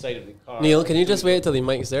 say, the side of the car. Neil, can you just wait till the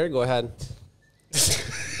mic's there? Go ahead.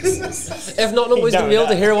 If not, nobody's going to be able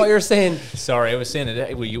to hear what you're saying. Sorry, I was saying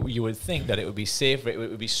that you would think that it would be safer, it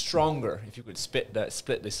would be stronger if you could split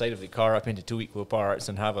the side of the car up into 2 equal parts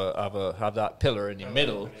and have that pillar in the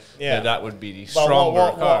middle. Yeah, that would be the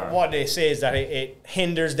stronger car. What they say is that it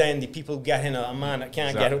hinders then the people getting a man that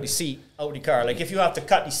can't get out the seat out of the car. Like if you have to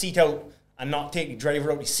cut the seat out and not take the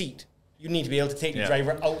driver out the seat, you need to be able to take the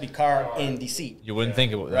driver out the car in the seat. You wouldn't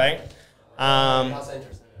think about that, right? That's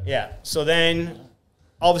interesting. Yeah. So then,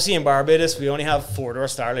 obviously in Barbados, we only have 4-door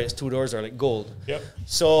Starlights. 2 doors are like gold. Yep.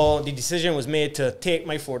 So the decision was made to take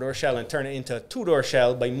my 4-door shell and turn it into a 2-door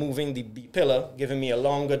shell by moving the pillar, giving me a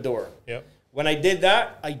longer door. Yep. When I did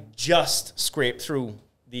that, I just scraped through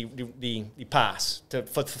the pass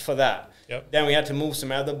for that. Yep. Then we had to move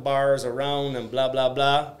some other bars around and blah, blah,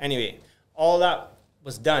 blah. Anyway, all that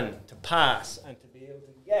was done to pass and to be able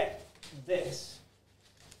to get this.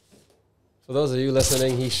 For those of you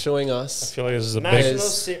listening, he's showing us. I feel like this is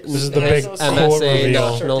the big MSA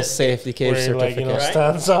National Safety Cage Certificate. Like,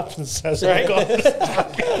 stands up and says, right.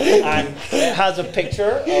 And it has a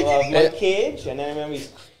picture of my cage, and then when we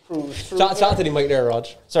cruise through. Chat to the mic there, Rog.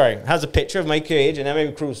 Sorry, it has a picture of my cage, and then when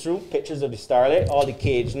we cruise through, pictures of the Starlet, all the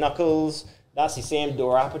cage knuckles. That's the same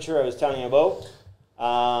door aperture I was telling you about.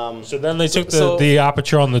 So then they took the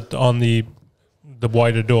aperture on the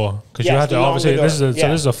wider door, because you had to obviously this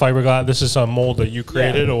is a fiberglass. This is a mold that you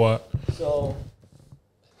created, or what? So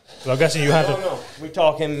I'm guessing you had to. No, we're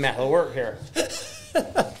talking metal work here.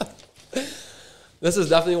 This is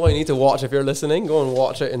definitely what you need to watch if you're listening. Go and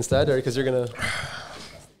watch it instead, or because you're gonna.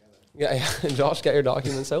 Yeah, Josh, get your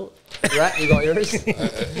documents out. Rhett, you got yours?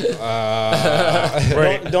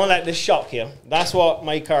 Don't let this shock you. That's what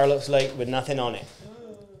my car looks like with nothing on it.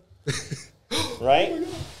 Right?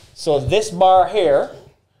 So this bar here,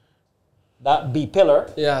 that B pillar,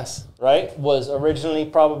 Yes. right, was originally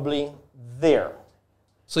probably there.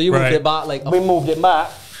 So you moved Right. it back like We moved it back,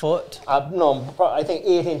 foot? I think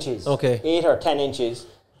 8 inches. Okay. 8 or 10 inches.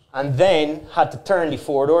 And then had to turn the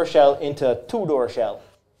 4-door shell into a 2-door shell,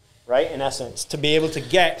 right, in essence, to be able to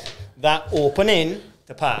get that opening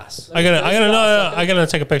to pass, I gotta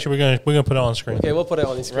take a picture. We're gonna put it on screen. Okay, we'll put it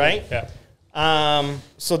on the screen. right? Yeah.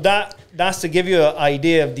 So that's to give you an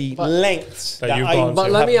idea of the lengths That that you've I gone But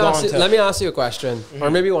to. let me have ask gone you, to. let me ask you a question, or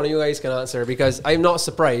maybe one of you guys can answer, because I'm not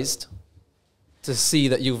surprised to see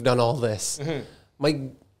that you've done all this.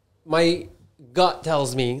 My gut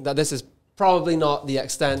tells me that this is probably not the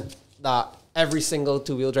extent that every single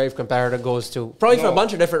two-wheel drive competitor goes to. Probably for a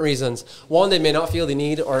bunch of different reasons. One, they may not feel the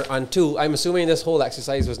need, and two, I'm assuming this whole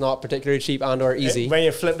exercise was not particularly cheap and or easy. When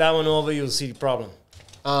you flip that one over, you'll see the problem.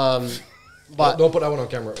 But Don't put that one on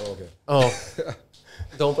camera. Oh, okay. Oh,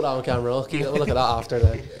 don't put that on camera. We'll look at that after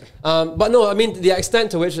then. But no, I mean the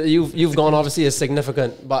extent to which you've gone obviously is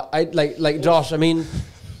significant. But I like Josh. I mean,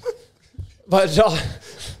 but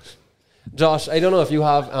Josh, I don't know if you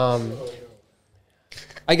have.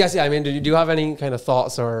 I guess yeah. I mean, do you have any kind of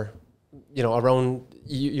thoughts or around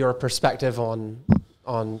your perspective on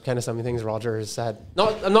kind of some of the things Roger has said?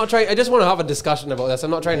 I'm not trying. I just want to have a discussion about this.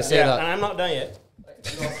 I'm not trying to say And that. I'm not done yet.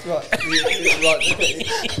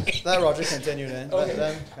 Let Roger continue then. Go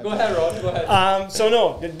ahead, Roger. Go ahead. So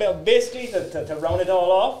no, basically to round it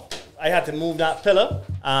all off, I had to move that pillar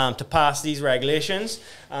to pass these regulations.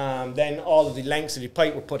 Then all of the lengths of the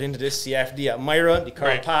pipe were put into this CFD at Myra. The car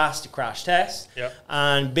Right. passed the crash test. Yep.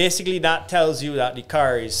 And basically that tells you that the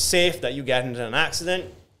car is safe, that you get into an accident,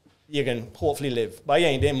 you can hopefully live. By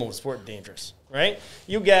any day, motorsport dangerous, right?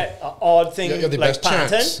 You get an odd thing You have the like best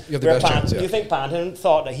chance. Panton. You have the where best chance, Do yeah. you think Panton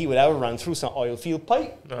thought that he would ever run through some oil field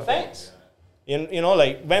pipe fence? You know,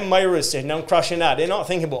 like when Myra is sitting down crushing that, they're not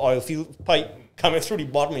thinking about oil field pipe coming through the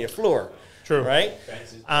bottom of your floor. True. Right?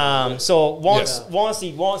 So once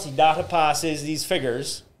the data passes these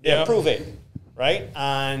figures, they Yeah. approve it. Right?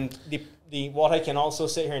 And the what I can also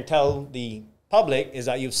sit here and tell the public is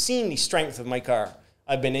that you've seen the strength of my car.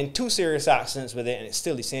 I've been in 2 serious accidents with it and it's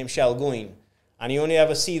still the same shell going. And you only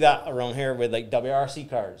ever see that around here with like WRC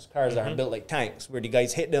cars that are built like tanks, where the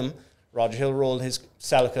guys hit them. Roger Hill rolled his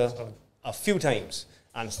Celica a few times.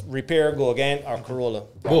 And repair, go again, or Corolla.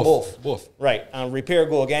 Both. Right. And repair,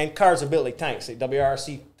 go again. Cars are built like tanks, like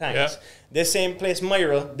WRC tanks. Yeah. This same place,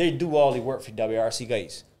 Myra, they do all the work for WRC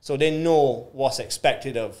guys. So they know what's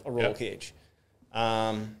expected of a roll Yeah. cage.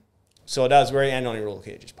 So that's where I end on the roll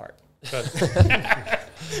cages part.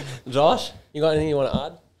 Josh, you got anything you want to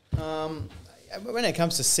add? When it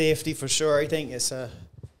comes to safety, for sure, I think it's an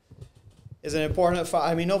important fact.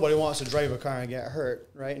 I mean, nobody wants to drive a car and get hurt,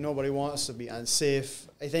 right? Nobody wants to be unsafe.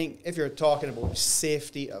 I think if you're talking about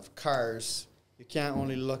safety of cars, you can't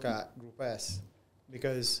only look at Group S,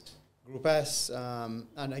 because Group S,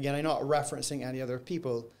 and again, I'm not referencing any other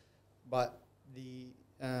people, but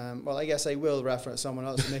well, I guess I will reference someone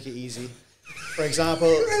else to make it easy. For example,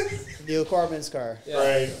 Neil Corbin's car.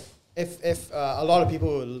 Right. If a lot of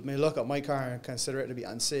people may look at my car and consider it to be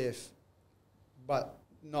unsafe, but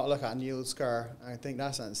not look at Neil's car, I think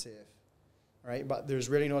that's unsafe, right? But there's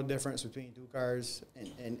really no difference between 2 cars,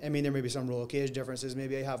 and I mean, there may be some roll cage differences.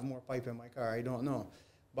 Maybe I have more pipe in my car, I don't know.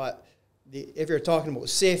 But if you're talking about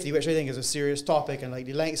safety, which I think is a serious topic, and like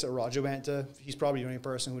the lengths that Roger went to, he's probably the only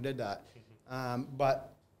person who did that. But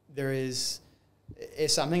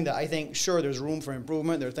it's something that I think, sure, there's room for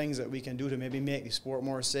improvement. There are things that we can do to maybe make the sport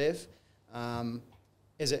more safe.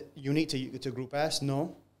 Is it unique to Group S?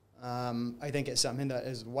 No. I think it's something that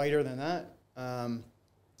is wider than that.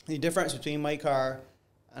 The difference between my car,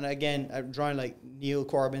 and again, I'm drawing like Neil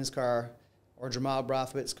Corbin's car or Jamal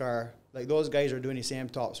Brathwaite's car, like those guys are doing the same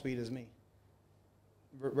top speed as me.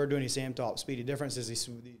 We're doing the same top speed. The difference is the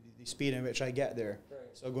speed in which I get there. Right.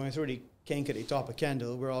 So going through the kink at the top of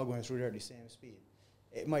Kendall, we're all going through there at the same speed.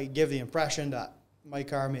 It might give the impression that my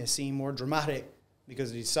car may seem more dramatic because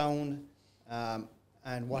of the sound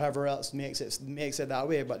and whatever else makes it that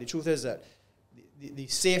way. But the truth is that the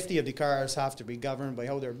safety of the cars have to be governed by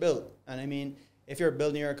how they're built. And I mean, if you're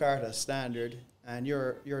building your car to a standard and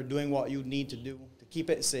you're doing what you need to do to keep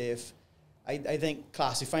it safe, I think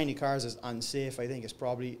classifying the cars as unsafe, I think, is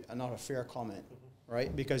probably not a fair comment,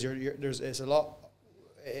 right? Because you're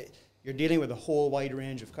dealing with a whole wide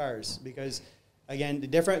range of cars. Because again, the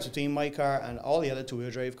difference between my car and all the other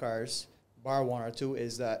 2-wheel drive cars, bar 1 or 2,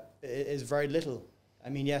 is that is very little. I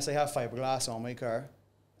mean, yes, I have fiberglass on my car,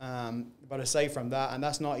 but aside from that, and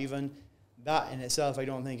that's not even, that in itself I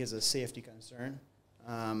don't think is a safety concern.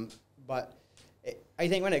 But I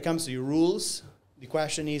think when it comes to your rules, the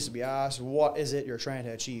question needs to be asked, what is it you're trying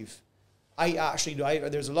to achieve? I actually do.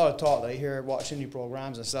 There's a lot of talk that I hear watching the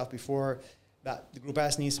programs and stuff before that the Group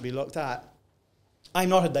S needs to be looked at. I'm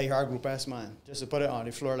not a diehard Group S man, just to put it on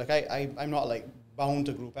the floor. Like I'm not like bound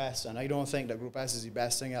to Group S, and I don't think that Group S is the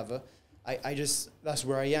best thing ever. I just, that's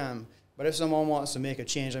where I am. But if someone wants to make a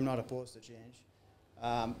change, I'm not opposed to change.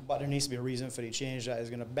 But there needs to be a reason for the change that is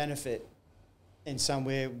going to benefit in some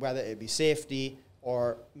way, whether it be safety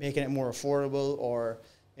or making it more affordable or,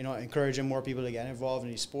 you know, encouraging more people to get involved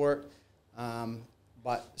in the sport.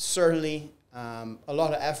 But certainly a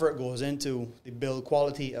lot of effort goes into the build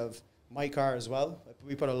quality of my car as well.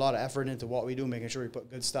 We put a lot of effort into what we do, making sure we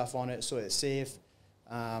put good stuff on it so it's safe.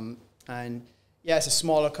 And yeah, it's a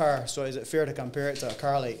smaller car, so is it fair to compare it to a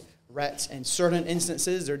car like Rhett's? In certain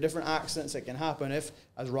instances, there are different accidents that can happen. If,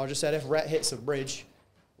 as Roger said, if Rhett hits a bridge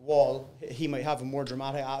wall, he might have a more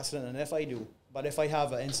dramatic accident than if I do. But if I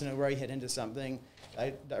have an incident where I hit into something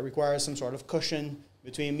that requires some sort of cushion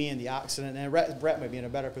between me and the accident, then Brett might be in a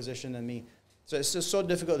better position than me. So it's just so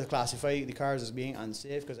difficult to classify the cars as being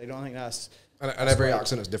unsafe because I don't think that's... And every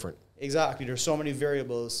accident is different. Exactly. There's so many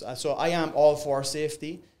variables. So I am all for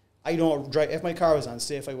safety. I don't drive... If my car was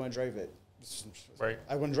unsafe, I wouldn't drive it. Right.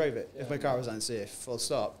 I wouldn't drive it if my car was unsafe, full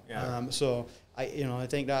stop. Yeah. So I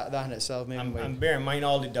think that in itself maybe... And bear in mind,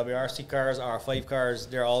 all the WRC cars, R5 cars,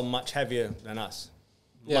 they're all much heavier than us.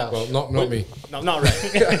 Yeah. Well, not me. No, not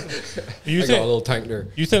right. You I got a little tank there.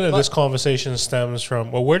 You think that this conversation stems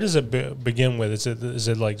from, well, where does it begin with? Is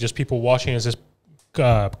it like just people watching? Is this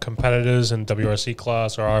competitors in WRC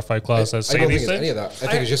class or R5 class that I say don't think these it's things? any of that.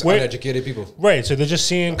 I think it's just Wait. uneducated people. Right, so they're just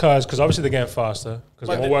seeing cars because obviously they're getting faster because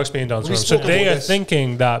But more work's being done to we them. So spoke they about are this.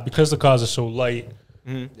 thinking that because the cars are so light,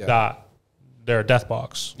 that they're a death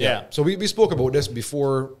box. Yeah. So we spoke about this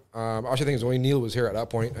before. Actually, I think it was only Neil was here at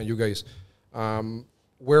that point, and you guys.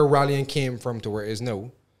 Where rallying came from to where it is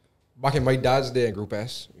now. Back in my dad's day in Group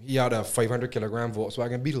S, he had a 500 kilogram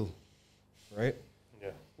Volkswagen Beetle, right? Yeah.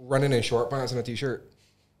 Running in short pants and a t-shirt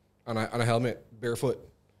and a helmet, barefoot.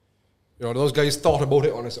 You know, those guys thought about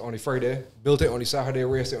it on a Friday, built it on a Saturday,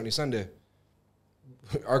 raced it on a Sunday.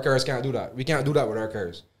 Our cars can't do that. We can't do that with our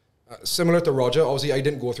cars. Similar to Roger, obviously I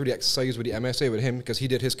didn't go through the exercise with the MSA with him because he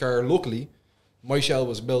did his car locally. My shell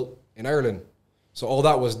was built in Ireland. So all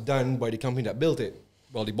that was done by the company that built it.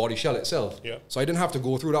 Well, the body shell itself. Yeah. So I didn't have to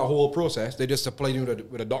go through that whole process. They just supplied me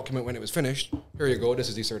with a document when it was finished. Here you go, this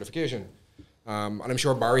is the certification. And I'm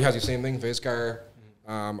sure Barry has the same thing for his car.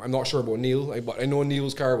 I'm not sure about Neil, but I know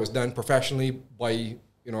Neil's car was done professionally by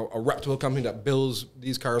a reputable company that builds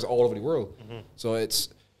these cars all over the world. So it's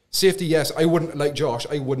safety, yes. I wouldn't, like Josh,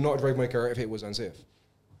 I would not drive my car if it was unsafe.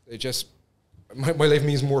 It just... My life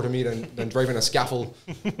means more to me than driving a scaffold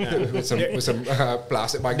with some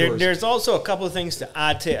plastic back doors. There's also a couple of things to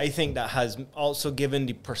add to it, I think, that has also given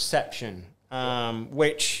the perception,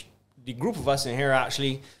 which the group of us in here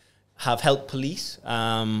actually have helped police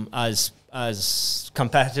as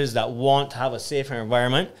competitors that want to have a safer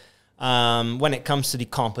environment when it comes to the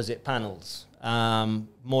composite panels.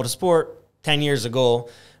 Motorsport, 10 years ago,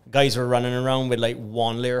 guys were running around with like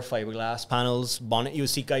one layer fiberglass panels, bonnet. You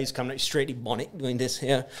see guys coming out straight the bonnet, doing this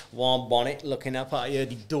here, one bonnet looking up at you,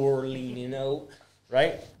 the door leaning out,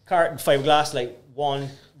 right? Fiberglass like one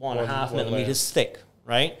and a half millimeters thick,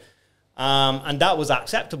 right? And that was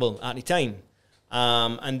acceptable at the time.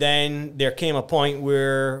 And then there came a point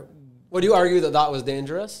where... Would you argue that was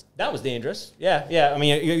dangerous? That was dangerous. Yeah. I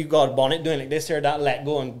mean, you got a bonnet doing like this here, that let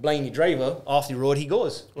go and blind the driver, off the road he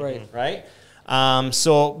goes. Right?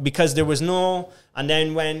 So because there was no, and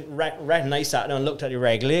then when Rhett and I sat down and looked at the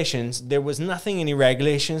regulations, there was nothing in the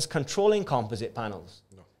regulations controlling composite panels.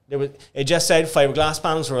 No. It just said fiberglass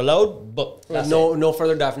panels were allowed, but no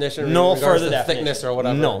further definition. No in regards further to definition. thickness or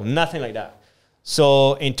whatever. No, nothing like that.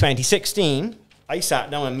 So in 2016, I sat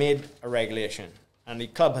down and made a regulation, and the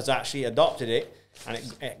club has actually adopted it, and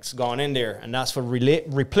it's gone in there, and that's for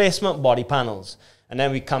replacement body panels. And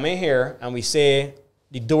then we come in here and we say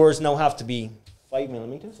the doors now have to be 5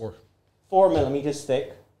 millimeters? 4 millimeters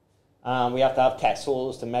thick. We have to have test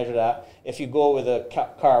holes to measure that. If you go with a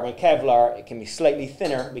carbon Kevlar, it can be slightly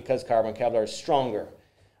thinner because carbon Kevlar is stronger.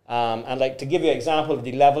 And like to give you an example of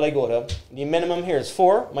the level I go to, the minimum here is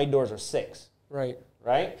 4. My doors are 6. Right.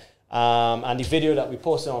 And the video that we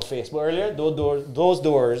posted on Facebook earlier, those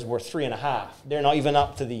doors were 3.5. They're not even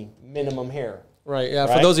up to the minimum here. Right, yeah.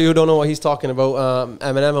 Right? For those of you who don't know what he's talking about,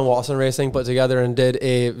 Eminem and Watson Racing put together and did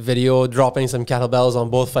a video dropping some kettlebells on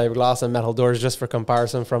both fiberglass and metal doors just for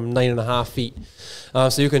comparison from 9.5 feet.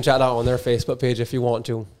 So you can check that out on their Facebook page if you want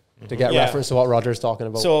to get reference to what Roger's talking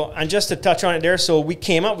about. So, and just to touch on it there, so we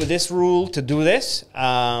came up with this rule to do this,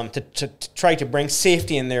 to try to bring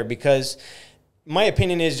safety in there, because my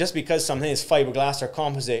opinion is just because something is fiberglass or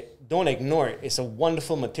composite, don't ignore it. It's a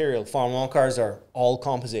wonderful material. Formula 1 cars are all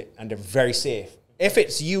composite and they're very safe. If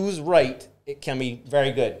it's used right, it can be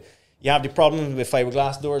very good. You have the problem with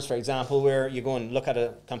fiberglass doors, for example, where you go and look at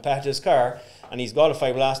a competitor's car and he's got a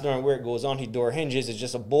fiberglass door, and where it goes on, his door hinges is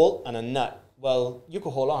just a bolt and a nut. Well, you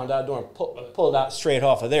could hold on to that door and pull that straight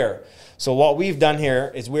off of there. So what we've done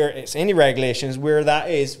here is, where it's in the regulations, where that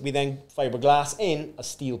is, we then fiberglass in a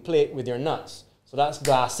steel plate with your nuts. So that's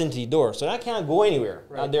glass into the door. So that can't go anywhere.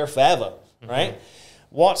 Right. Not there forever, right?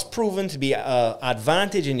 What's proven to be an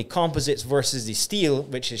advantage in the composites versus the steel,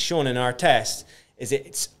 which is shown in our test, is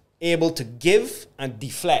it's able to give and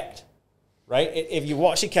deflect. Right? If you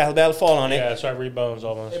watch the kettlebell fall on it, so it rebounds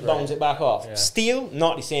almost. It bounds it back off. Yeah. Steel,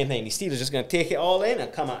 not the same thing. The steel is just going to take it all in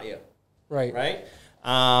and come at you. Right. Right?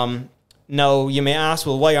 Now, you may ask,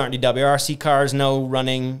 well, why aren't the WRC cars now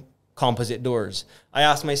running composite doors? I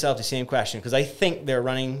asked myself the same question, because I think they're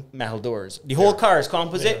running metal doors. The whole car is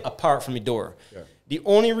composite apart from the door. Yeah. The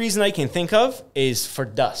only reason I can think of is for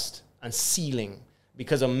dust and sealing,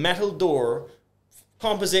 because a metal door,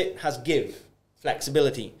 composite has give.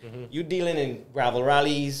 Flexibility. You're dealing in gravel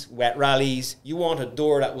rallies, wet rallies. You want a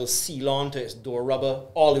door that will seal onto its door rubber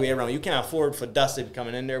all the way around. You can't afford for dust to be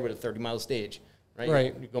coming in there with a 30-mile stage, right?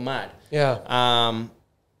 Right. You go mad. Yeah.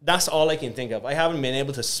 That's all I can think of. I haven't been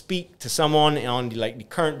able to speak to someone on the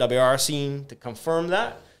current WR scene to confirm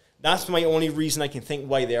that. That's my only reason I can think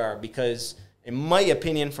why they are, because in my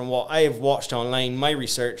opinion, from what I have watched online, my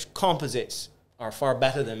research, composites are far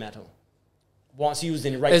better than metal. Once used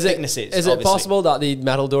in the right thicknesses. Is it possible that the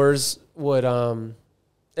metal doors would, in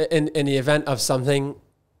the event of something,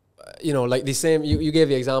 like the same, you gave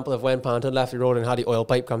the example of when Panton left the road and had the oil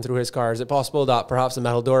pipe come through his car. Is it possible that perhaps the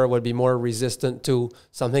metal door would be more resistant to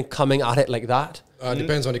something coming at it like that?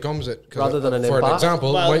 Depends on the composite. Rather than an For impact? an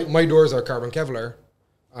example, my doors are carbon Kevlar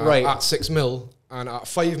right. at 6 mil, and at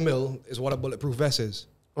 5 mil is what a bulletproof vest is.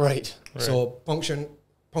 Right. So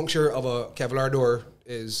puncture of a Kevlar door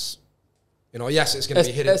is... yes, it's going to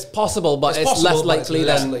be hidden. It's possible, but it's less likely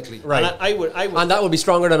than... Right. And I would, and that would be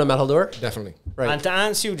stronger than a metal door? Definitely. Right. And to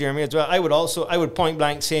answer you, Jeremy, as well, I would point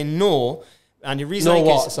blank say no. And the reason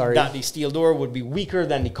that the steel door would be weaker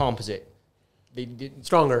than the composite.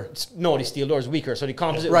 Stronger? No, the steel door is weaker. So the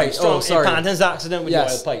composite right. would be strong. Oh, sorry. In Panton's accident with the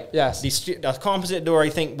oil pipe. Yes. The composite door, I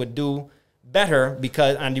think, would do better,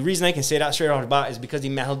 because, and the reason I can say that straight off the bat is because the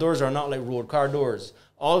metal doors are not like road car doors.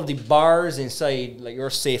 All of the bars inside, like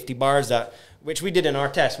your safety bars which we did in our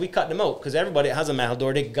test, we cut them out, because everybody that has a metal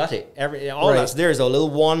door, they gut it. All that's there is a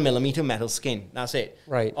little 1 millimeter metal skin. That's it.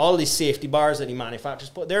 Right. All these safety bars that the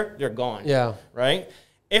manufacturers put there, they're gone. Yeah. Right?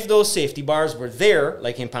 If those safety bars were there,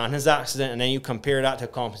 like in Panton's accident, and then you compare that to a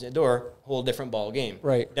composite door, whole different ball game.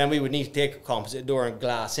 Right. Then we would need to take a composite door and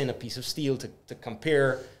glass in a piece of steel to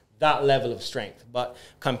compare that level of strength. But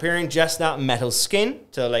comparing just that metal skin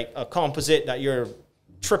to like a composite that you're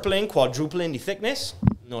tripling, quadrupling the thickness,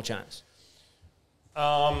 no chance.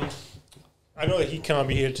 I know that he cannot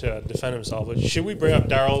be here to defend himself, but should we bring up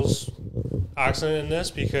Darrell's accident in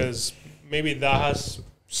this, because maybe that has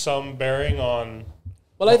some bearing on?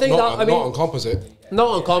 Well, I think not on composite. Not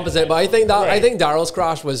on composite, but I think that Right. I think Darrell's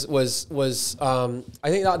crash was I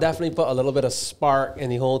think that definitely put a little bit of spark in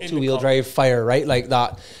the whole two-wheel drive fire, right? Like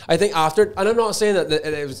that. I think after, and I'm not saying that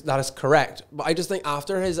that is correct, but I just think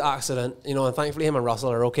after his accident, and thankfully him and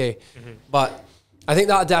Russell are okay, but I think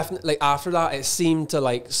that definitely, like after that, it seemed to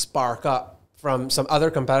like spark up from some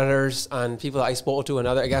other competitors and people that I spoke to, and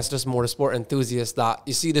other, I guess, just motorsport enthusiasts, that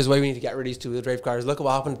you see, there's a way we need to get rid of these two-wheel drive cars. Look at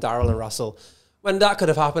what happened to Darrell and Russell, when that could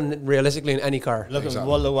have happened realistically in any car. Look at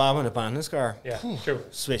what happened to Panton's car. Yeah, true.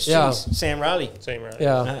 Swiss Yeah. cheese. Same rally.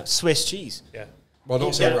 Yeah. Swiss cheese. Yeah. Well,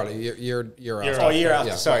 don't say rally. Year after. Oh, year after.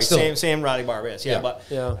 Yeah, Sorry, still. same rally bar race. Yeah, Yeah. but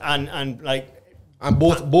Yeah. and like, And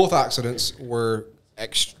both accidents were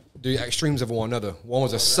the extremes of one another. One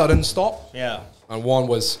was a sudden stop, yeah, and one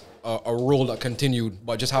was a roll that continued,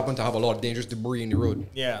 but just happened to have a lot of dangerous debris in the road.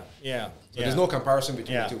 yeah. So there's no comparison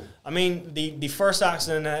between Yeah, the two. I mean the first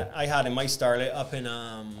accident that I had in my Starlet up in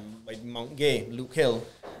like Mount Gay, Luke Hill,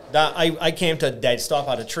 that I came to a dead stop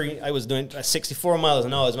at a tree. I was doing 64 miles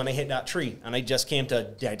an hour when I hit that tree, and I just came to a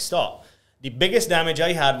dead stop. The biggest damage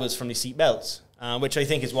I had was from the seat belts, which I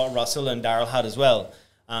think is what Russell and Darrell had as well.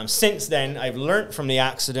 Since then, I've learned from the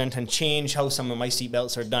accident and changed how some of my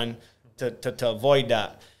seatbelts are done to avoid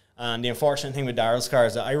that. And the unfortunate thing with Daryl's car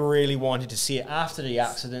is that I really wanted to see it after the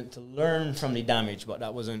accident to learn from the damage, but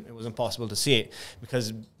it wasn't possible to see it,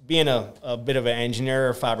 because being a bit of an engineer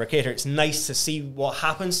or fabricator, it's nice to see what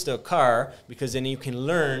happens to a car, because then you can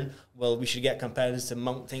learn, well, we should get competitors to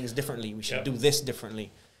mount things differently. We should do this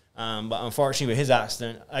differently. But unfortunately with his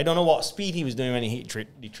accident, I don't know what speed he was doing when he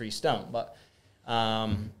hit the tree stump, but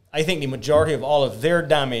I think the majority of all of their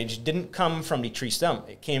damage didn't come from the tree stump.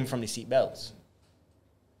 It came from the seat belts.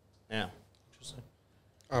 Yeah. Interesting.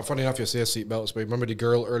 Funny enough, you say seat belts, but remember the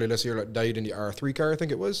girl earlier this year that died in the R3 car, I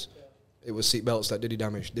think it was? Yeah. It was seat belts that did the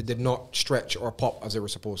damage. They did not stretch or pop as they were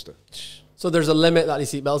supposed to. So there's a limit that the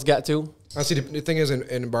seat belts get to? And see, the thing is,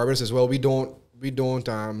 in Barbados as well, we don't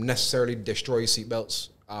necessarily destroy seat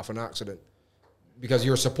belts after an accident. Because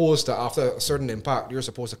you're supposed to, after a certain impact, you're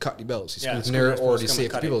supposed to cut the belts. Yeah, near or the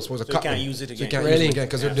safety people are supposed to cut them. So you can't use it again. So you can't use it again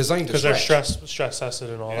because they're designed to stretch. Because they're stress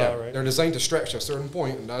tested and all that, right? They're designed to stretch to a certain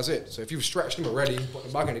point, and that's it. So if you've stretched them already, put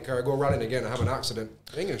them back in the car, go running again and have an accident,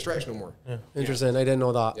 they ain't going to stretch no more. Yeah. Interesting. I didn't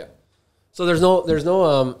know that. Yeah. So there's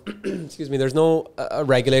no excuse me, there's no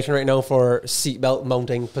regulation right now for seatbelt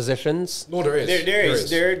mounting positions. No, there is.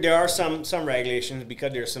 There are some regulations,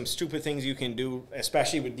 because there's some stupid things you can do,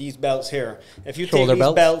 especially with these belts here. If you Shoulder take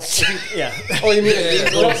these belts? yeah. Oh, you mean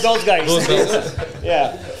those guys. Those belts.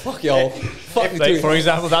 Yeah. Fuck y'all. Fuck Like, for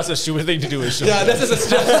example, that's a stupid thing to do. Yeah, this is a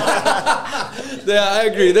stupid. Yeah, I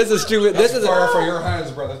agree. This is stupid. This is fire for your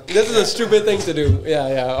hands, brother. This is a stupid thing to do.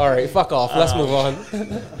 Yeah. All right, fuck off. Let's move on.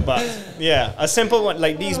 But yeah, a simple one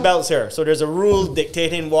like these belts here. So there's a rule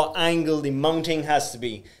dictating what angle the mounting has to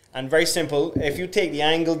be. And very simple, if you take the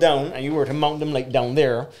angle down and you were to mount them like down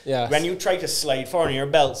there, yes. when you try to slide forward on your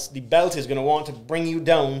belts, the belt is going to want to bring you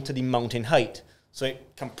down to the mounting height. So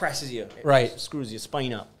it compresses you. It screws your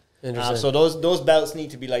spine up. So those belts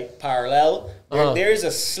need to be like parallel. There's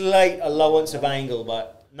a slight allowance of angle,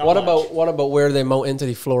 but not much. What about where they mount into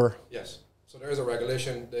the floor? Yes. So there is a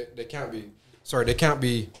regulation. They can't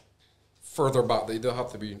be further back. They do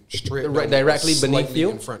have to be straight down, directly beneath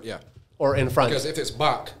you in front. Yeah. Or in front. Because if it's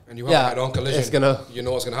back and you have a head-on collision, you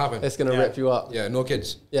know what's gonna happen. It's gonna rip you up. Yeah. No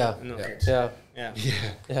kids. Yeah. No kids.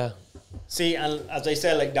 Yeah. See, and as I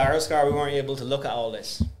said, like Daryl's car, we weren't able to look at all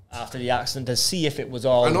this after the accident to see if it was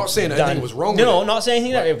all. I'm not saying done. anything was wrong. No, not saying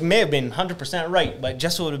anything. It may have been 100% right, but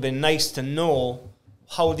just would have been nice to know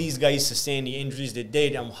how these guys sustained the injuries they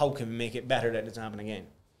did, and how can we make it better that it doesn't happen again.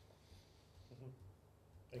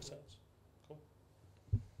 Makes sense. Cool.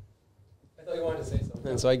 I thought you wanted to say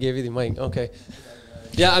something, so I gave you the mic. Okay.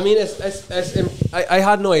 Yeah, I mean, I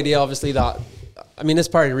had no idea, obviously, that. I mean, it's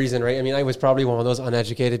part of the reason, right? I mean, I was probably one of those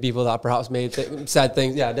uneducated people that perhaps said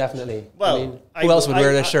things. Yeah, definitely. Well, I mean, who else would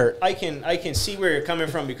wear this shirt? I can see where you're coming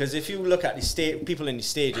from, because if you look at the people in the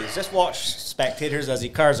stages, just watch spectators as the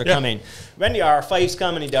cars are coming. When the R5's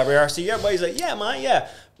coming, the WRC, everybody's like, yeah, man, yeah.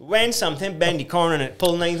 When something bend the corner and it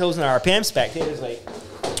pull 9,000 RPM, spectators like.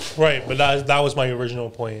 Right, but that was my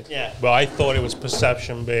original point. Yeah. But I thought it was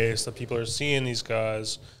perception based, that people are seeing these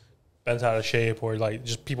cars bent out of shape, or like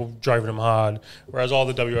just people driving them hard, whereas all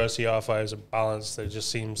the WRC R5s are balanced. It just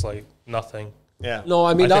seems like nothing. Yeah. No,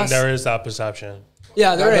 I mean, I think there is that perception.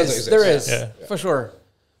 Yeah, there is. There is, yeah. for sure.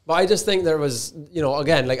 But I just think there was,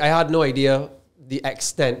 again, like I had no idea the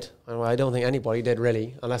extent, and I don't think anybody did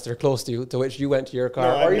really, unless they're close to you, to which you went to your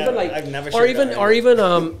car, No, or even I've never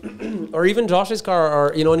or even Josh's car,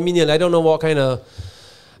 or you know what I mean. And I don't know what kind of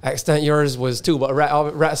extent yours was too, but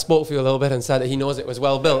Rhett spoke for you a little bit and said that he knows it was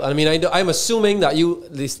well built. And I mean, I'm assuming that you,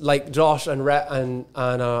 like Josh and Rhett and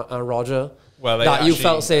Roger, that you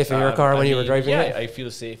felt safe in your car when you were driving it. Yeah, I feel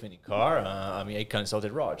safe in the car. I mean, I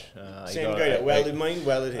consulted Raj. Same guy that welded mine,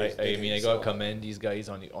 welded his. I got to commend these guys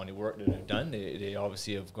on the work that they've done. They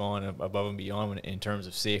obviously have gone above and beyond in terms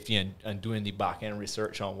of safety and doing the back end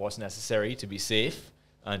research on what's necessary to be safe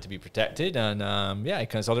and to be protected. And I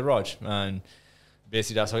consulted Raj, and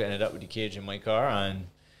basically that's how I ended up with the cage in my car, and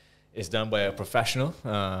it's done by a professional,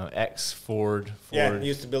 ex-Ford. Yeah, he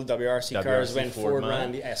used to build WRC cars when Ford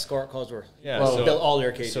ran the Escort Cosworth. Yeah, built all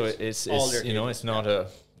their cages. So it's it's not a,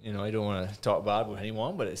 I don't want to talk bad with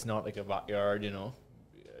anyone, but it's not like a backyard,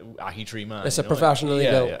 ahi tree man. It's a professionally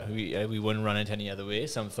built. Yeah, we wouldn't run it any other way.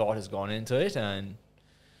 Some thought has gone into it, and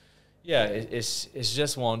it's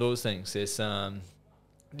just one of those things. It's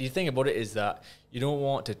the thing about it is that you don't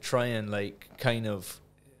want to try and kind of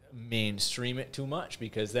mainstream it too much,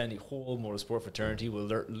 because then the whole motorsport fraternity will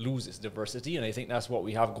lose its diversity. And I think that's what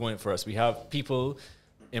we have going for us. We have people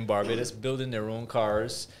in Barbados building their own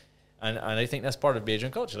cars, And I think that's part of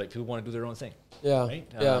Bajan culture. Like, people want to do their own thing. Yeah.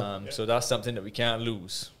 Right? Yeah. So that's something that we can't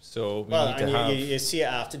lose. So we Well, need to and have... you see it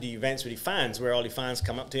after the events with the fans, where all the fans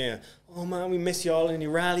come up to you, oh man, we miss you all in the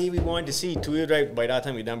rally, we wanted to see two-wheel drive. By that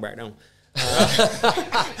time, we done back down.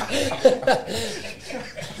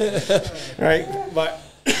 Right? But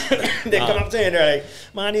they come up to you and they're like,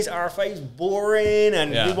 man, these R5's boring, and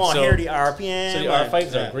we want to hear the RPM. So the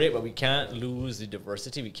R5s are great, but we can't lose the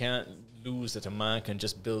diversity. We can't lose that a man can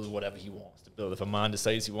just build whatever he wants to build. If a man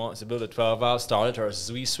decides he wants to build a 12-valve Starlet or a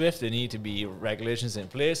Zui Swift, there need to be regulations in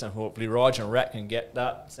place, and hopefully Roger and Rhett can get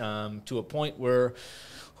that to a point where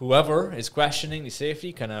whoever is questioning the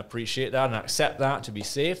safety can appreciate that and accept that to be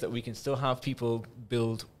safe, that we can still have people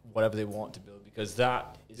build whatever they want to build, because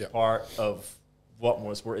that is part of what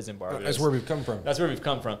motorsport is in Barbados. That's where we've come from. That's where we've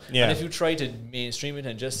come from. Yeah. And if you try to mainstream it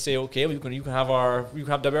and just say, okay, well, you can have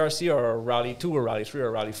WRC or Rally 2 or Rally 3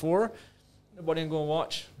 or Rally 4, nobody can go and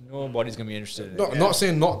watch. Nobody's going to be interested in it. No, I'm not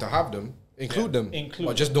saying not to have them. Include them.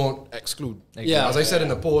 But just don't exclude. Yeah. As I said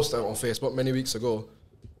in a post on Facebook many weeks ago,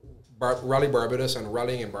 Rally Barbados and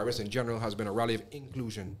rallying in Barbados in general has been a rally of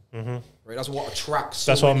inclusion. Right? That's what attracts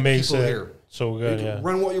so That's what many makes people it here. so good, You yeah.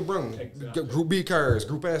 Run what you bring. Group B cars,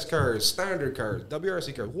 Group S cars, standard cars,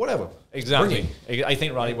 WRC cars, whatever. Exactly. I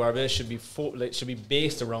think Rally Barbados should be should be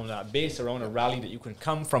based around that, based around a rally that you can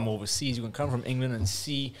come from overseas, you can come from England and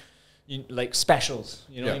see, like specials,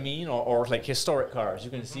 you know what I mean, or like historic cars. You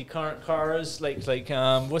can see current cars, like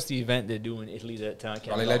what's the event they do in Italy that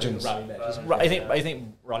Rally Legends. Rally Legends. I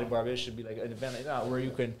think Rally Barbados should be like an event like that, where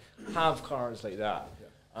you can have cars like that.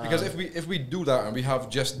 Because if we do that and we have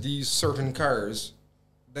just these certain cars,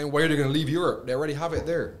 then why are they going to leave Europe? They already have it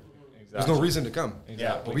there. There's no reason to come.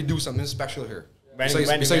 Exactly. But we do something special here.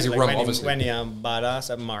 Besides the rum, obviously. When the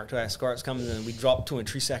badass at Mark II Escorts comes and we drop 2 and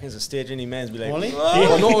 3 seconds of stage, and the men's be like, Only?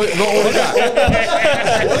 Well, not only that.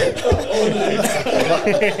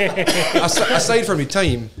 Aside from the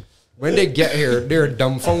time, when they get here, they're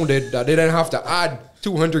dumbfounded that they don't have to add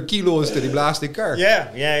 200 kilos to the blasted car.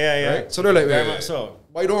 Yeah. Right? So they're like, Very much so.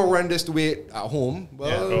 why don't run this weight at home?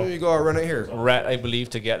 Well, you gotta run it here. Rhett, I believe,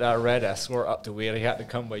 to get that red Escort up to weight, I had to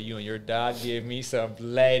come by you, and your dad gave me some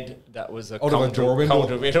lead that was a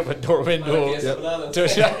counterweight of a door window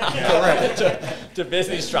to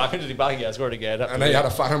basically strap into the back of the Escort to get it up. And I had a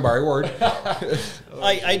fat and Barry Ward.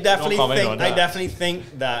 I definitely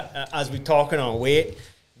think that as we're talking on weight,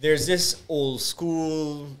 there's this old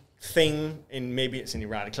school thing, and maybe it's in the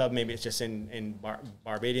Rally Club, maybe it's just in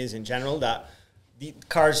Barbados in general, that the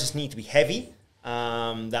cars just need to be heavy,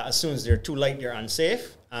 that as soon as they're too light, they're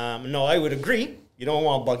unsafe. No, I would agree. You don't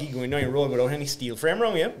want a buggy going down your road without any steel frame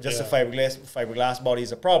around you. Just a fiberglass body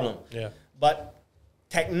is a problem. Yeah. But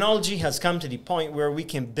technology has come to the point where we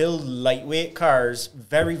can build lightweight cars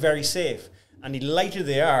very, very safe. And the lighter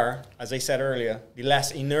they are, as I said earlier, the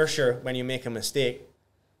less inertia when you make a mistake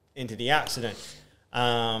into the accident.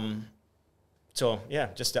 So, yeah,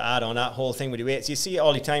 just to add on that whole thing with the weights, you see it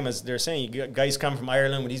all the time, as they're saying, you got guys come from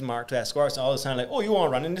Ireland with these Mark II Escorts, and all the time like, oh, you want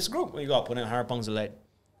to run in this group? Well, you got to put in 100 pounds of lead.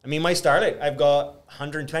 I mean, my Starlet, I've got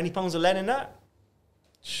 120 pounds of lead in that.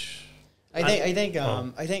 I think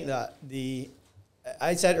that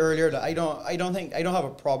I said earlier that I don't have a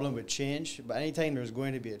problem with change, but anytime there's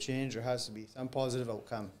going to be a change, there has to be some positive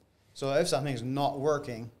outcome. So if something's not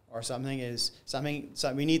working, or something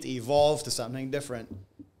we need to evolve to something different,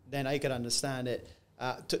 then I could understand it.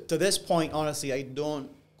 To this point, honestly, I don't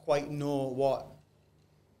quite know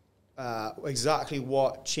exactly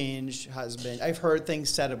what change has been. I've heard things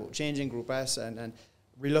said about changing Group S and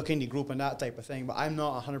relooking the group and that type of thing, but I'm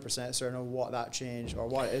not 100% certain of what that change or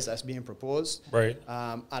what it is that's being proposed. Right.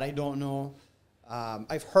 And I don't know.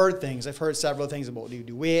 I've heard things. I've heard several things about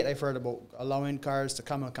the weight. I've heard about allowing cars to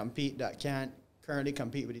come and compete that can't currently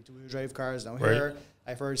compete with the two-wheel drive cars down here.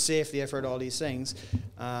 I've heard safety. I've heard all these things.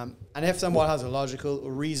 And if someone has a logical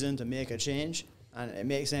reason to make a change, and it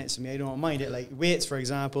makes sense to me, I don't mind it. Like weights, for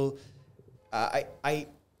example, I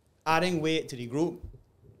adding weight to the group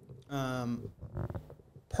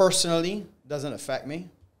personally doesn't affect me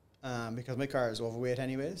because my car is overweight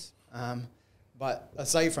anyways. But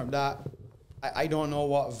aside from that, I don't know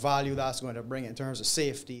what value that's going to bring in terms of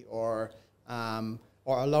safety or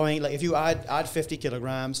allowing, like if you add 50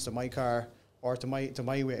 kilograms to my car or to my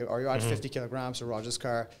weight, or you add 50 kilograms to Roger's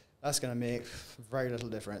car, that's going to make very little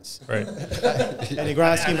difference. Right. In the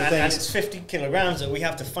grand scheme of And things. it's 50 kilograms that we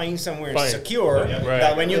have to find somewhere Fine. secure Right.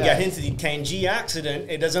 that when you Yeah. get into the 10G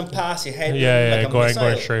accident, it doesn't pass your head. Yeah, like a going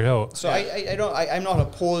missile. straight out. So I'm not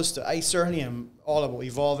opposed to. I certainly am all about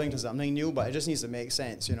evolving to something new, but it just needs to make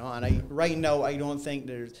sense, you know. And right now I don't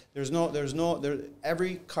think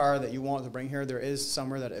every car that you want to bring here, there is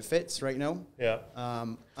somewhere that it fits right now. Yeah.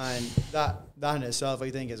 And that in itself,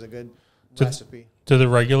 I think, is a good To- recipe. Do the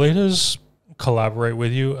regulators collaborate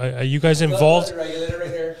with you? Are you guys involved? Regulator right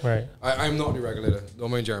here. Right. I'm not the regulator.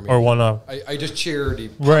 Don't mind Jeremy. Or one up? I just chair the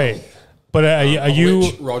Right. But are of you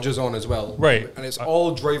which Roger's on as well. Right. And it's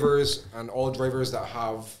all drivers that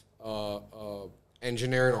have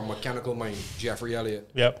engineering or mechanical mind. Jeffrey Elliott.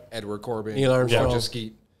 Yep. Edward Corbin. Neil Armstrong. Roger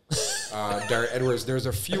Skeet. Derek Edwards. There's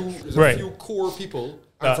a few Right. core people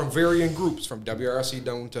and from varying groups, from WRC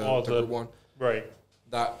down to Group 1, right.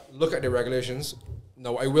 that look at the regulations.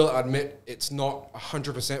 Now, I will admit it's not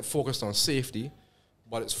 100% focused on safety,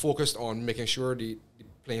 but it's focused on making sure the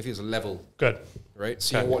playing field is level, Good. right?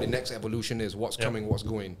 Seeing Okay. what the next evolution is, what's coming, what's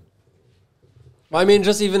going. I mean,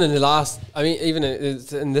 just even in the last, even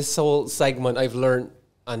in this whole segment, I've learned,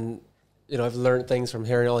 and I've learned things from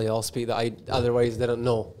hearing all y'all speak that I otherwise didn't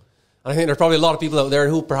know. And I think there's probably a lot of people out there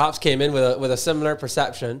who perhaps came in with a similar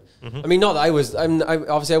perception. I mean, not that I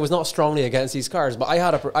was not strongly against these cars, but I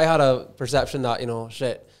had a perception that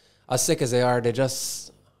shit, as sick as they are,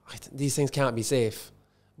 these things can't be safe.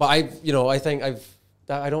 But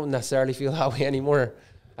I don't necessarily feel that way anymore.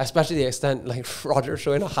 Especially the extent like Roger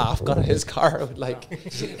showing a half gun of his car with like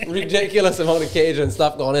ridiculous amount of cage and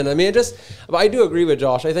stuff going in. I mean, but I do agree with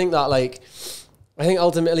Josh. I think that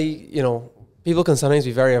ultimately, people can sometimes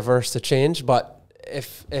be very averse to change, but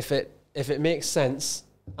if it makes sense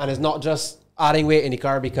and is not just adding weight in the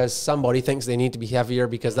car because somebody thinks they need to be heavier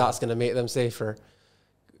because that's going to make them safer,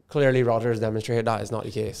 clearly Roger has demonstrated that is not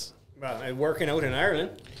the case. Well, working out in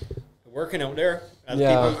Ireland, working out there.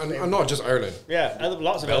 Yeah. And not just Ireland. Yeah,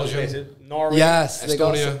 lots of other Belgium. places. Norway. Yes, they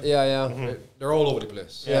got Estonia. yeah. They're all over the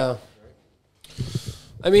place. Yeah.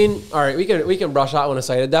 I mean, all right, we can brush that one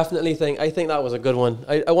aside. I think that was a good one.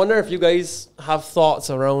 I wonder if you guys have thoughts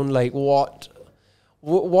around like what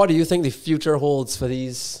do you think the future holds for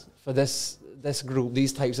this group,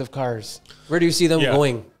 these types of cars? Where do you see them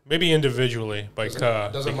going? Maybe individually by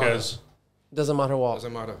car. Doesn't Because Doesn't matter what.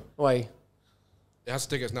 Doesn't matter. Why? It has to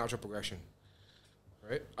take its natural progression.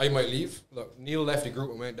 Right? I might leave. Look, Neil left the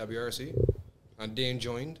group and went WRC, and Dane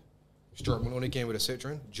joined. Stuart Maloney came with a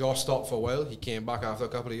Citroen. Josh stopped for a while. He came back after a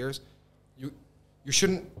couple of years. You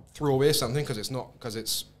shouldn't throw away something because no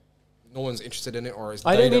one's interested in it or it's.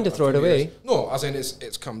 I don't mean to throw it away. No, as in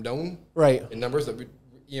it's come down. Right. In numbers that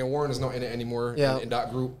Ian Warren is not in it anymore. Yeah. In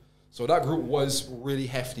that group, so that group was really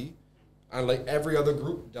hefty, and like every other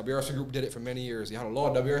group, WRC group did it for many years. You had a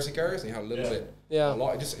lot of WRC cars, and you had a little bit. Yeah. A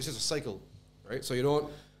lot. It's just a cycle, right? So you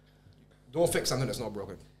don't fix something that's not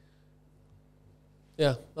broken.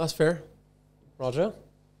 Yeah, that's fair. Roger?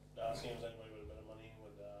 That seems anybody with a bit of money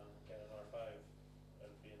would get an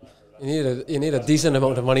R5. You need a decent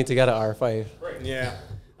amount of money to get an R5. Yeah.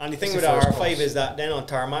 And the thing It's with the the first R5 pass. is that then on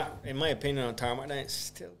tarmac, in my opinion, on tarmac, then it's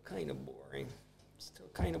still kind of boring.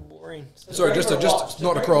 Sorry, just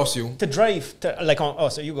not across you. To drive,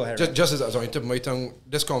 so you go ahead. Just as on the tip of my tongue,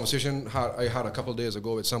 this conversation I had a couple of days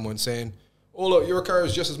ago with someone saying, "Oh look, your car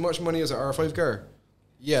is just as much money as an R5 car."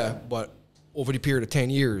 Yeah, but over the period of 10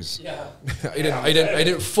 years, I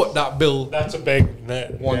didn't foot that bill. That's a big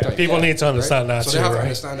One time. People Yeah. need to understand Right? that So too, they have to right?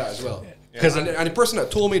 understand that as well. And the person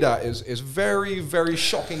that told me that is very, very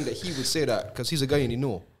shocking that he would say that because he's a guy and he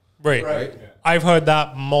know. Right. I've heard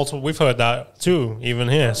that multiple. We've heard that too, even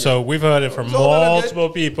here. So we've heard it from So that I did. multiple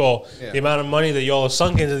people. Yeah. The amount of money that y'all have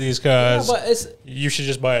sunk into these cars. Yeah, but it's You should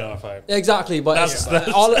just buy an R5. exactly. But That's-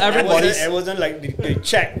 everybody's It wasn't like the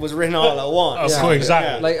check was written all at once. Oh,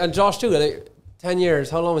 exactly. like, and Josh too. Like 10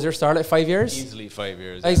 years. How long was your start? Like 5 years. Easily 5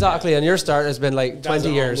 years. Exactly, and your start has been like 20 That's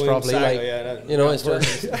years an probably. ongoing Like saga, yeah, that- you know, that's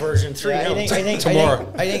it's just version 3 Yeah, now.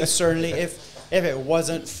 I think certainly if it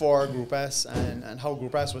wasn't for Group S and how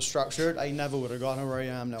Group S was structured, I never would have gotten where I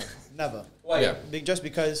am now. Never. Yeah. Just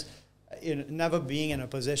because never being in a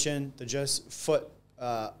position to just foot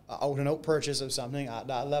out and out purchase of something at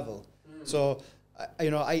that level. So,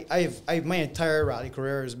 I've my entire rally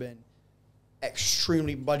career has been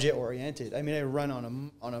extremely budget oriented. I mean, I run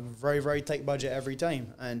on a very, very tight budget every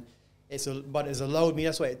time, and it's allowed me.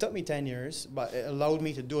 That's why it took me 10 years, but it allowed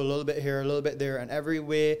me to do a little bit here, a little bit there, and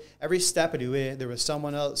every step of the way, there was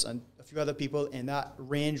someone else and a few other people in that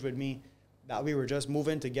range with me that we were just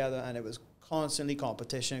moving together, and it was constantly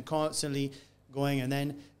competition, constantly going, and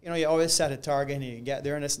then you always set a target and you get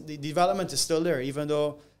there, and the development is still there, even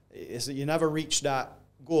though you never reach that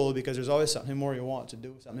goal because there's always something more you want to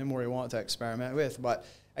do, something more you want to experiment with. But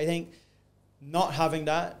I think not having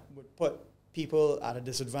that would put people at a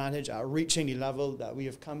disadvantage at reaching the level that we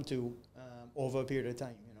have come to over a period of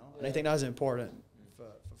time. And I think that's important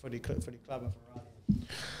for the club and for Raleigh.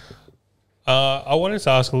 I wanted to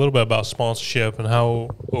ask a little bit about sponsorship and how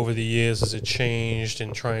over the years has it changed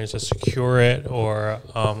in trying to secure it, or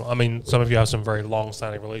I mean, some of you have some very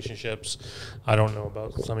long-standing relationships. I don't know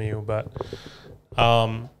about some of you, but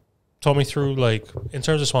talk me through, like, in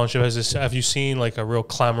terms of sponsorship, have you seen like a real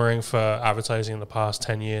clamoring for advertising in the past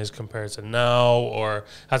 10 years compared to now, or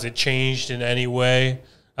has it changed in any way?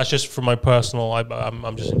 That's just for my personal.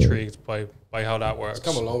 I'm just intrigued by how that works. It's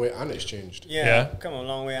come a long way and it's changed. Yeah, come a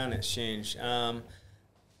long way and it's changed.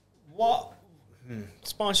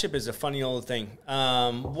 Sponsorship is a funny old thing.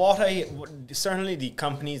 Certainly the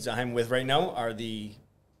companies that I'm with right now are I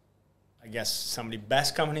guess some of the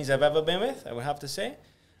best companies I've ever been with, I would have to say.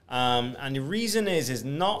 And the reason is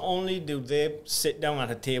not only do they sit down at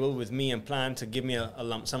a table with me and plan to give me a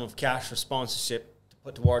lump sum of cash for sponsorship to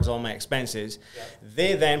put towards all my expenses,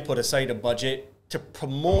 they then put aside a budget to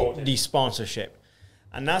promote the sponsorship.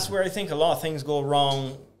 And that's where I think a lot of things go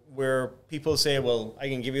wrong, where people say, well, I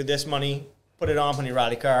can give you this money, put it on the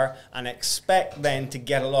rally car, and expect then to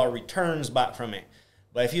get a lot of returns back from it.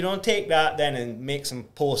 But if you don't take that then and make some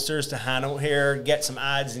posters to hand out here, get some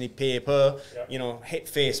ads in the paper, hit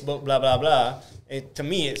Facebook, blah, blah, blah, to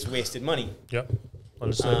me, it's wasted money. Yep,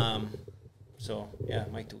 understood. So, yeah,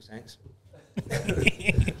 my 2 cents.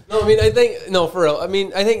 No, I mean, for real. I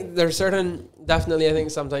mean, I think there's definitely, I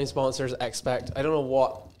think sometimes sponsors expect, I don't know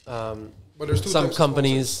what, but there's some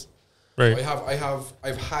companies. Right.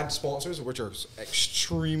 I've had sponsors which are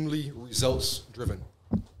extremely results driven.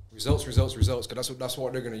 Results, because that's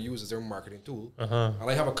what they're going to use as their marketing tool.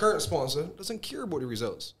 And I have a current sponsor that doesn't care about the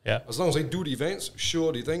results. Yeah. As long as I do the events,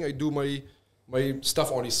 show the thing, I do my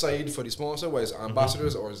stuff on the side for the sponsor, whether it's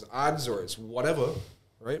ambassadors or it's ads or it's whatever,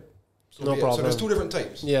 right? So no problem. So there's 2 different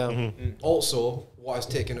types. Yeah. Also, what has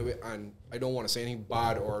taken away, and I don't want to say anything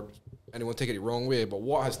bad or anyone take it the wrong way, but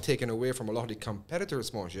what has taken away from a lot of the competitor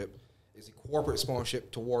sponsorship is the corporate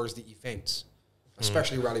sponsorship towards the events,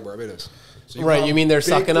 especially Rally Barbados. So you mean they're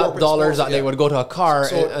sucking up dollars that they would go to a car,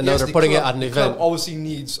 and now they're putting it at an event. The club obviously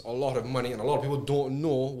needs a lot of money, and a lot of people don't know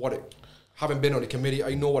what it. Haven't been on the committee.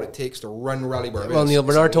 I know what it takes to run Rally Barbados. Well, Neil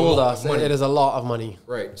Bernard told us it is a lot of money.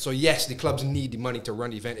 Right. So yes, the clubs need the money to run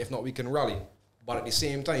the event. If not, we can rally. But at the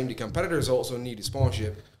same time, the competitors also need the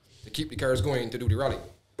sponsorship to keep the cars going to do the rally.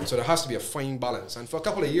 So there has to be a fine balance. And for a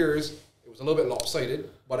couple of years, it was a little bit lopsided,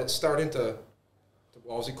 but it's starting to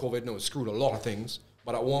obviously COVID now screwed a lot of things.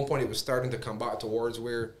 But at one point, it was starting to come back towards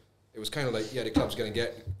where it was kind of like, the club's going to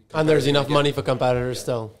get. And there's enough money for competitors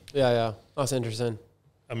still. Yeah. That's interesting.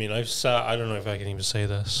 I mean, I don't know if I can even say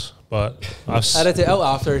this, but I've edit it out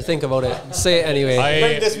after. Think about it. Say it anyway.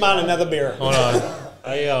 Bring this man another beer. Hold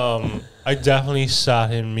on. I definitely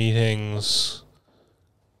sat in meetings.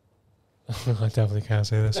 I definitely can't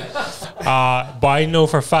say this. But I know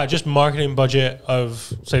for a fact, just marketing budget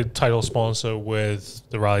of, say, title sponsor with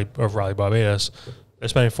the Rally Barbados, they're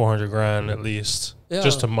spending $400,000 at least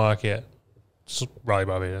just to market Rally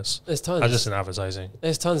Barbados. It's tons. That's just in advertising.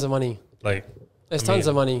 It's tons of money. There's tons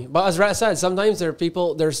of money. But as Rhett said, sometimes there are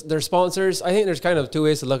people, there's sponsors. I think there's kind of 2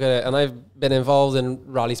 ways to look at it. And I've been involved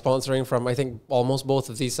in rally sponsoring from, I think, almost both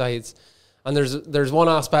of these sides. And there's one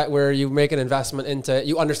aspect where you make an investment into it.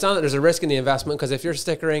 You understand that there's a risk in the investment, because if you're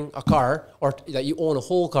stickering a car or that you own a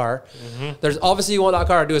whole car, there's obviously you want that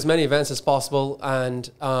car to do as many events as possible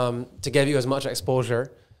and to give you as much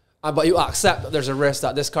exposure. But you accept that there's a risk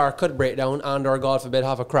that this car could break down and, or God forbid,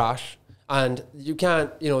 have a crash. And you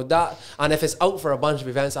can't, that. And if it's out for a bunch of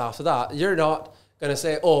events after that, you're not going to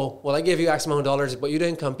say, oh, well, I gave you X amount of dollars, but you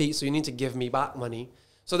didn't compete, so you need to give me back money.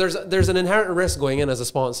 So there's an inherent risk going in as a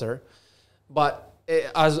sponsor. But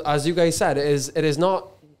as you guys said, it is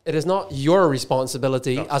not your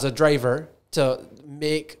responsibility as a driver to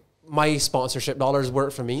make my sponsorship dollars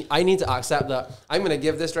work for me. I need to accept that I'm going to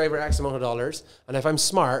give this driver X amount of dollars, and if I'm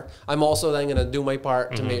smart, I'm also then going to do my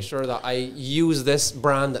part to make sure that I use this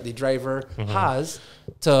brand that the driver has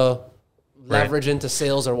to leverage into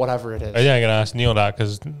sales or whatever it is. I think I'm going to ask Neil that,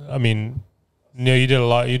 because, I mean, Neil,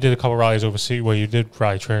 you did a couple rallies overseas. Well, you did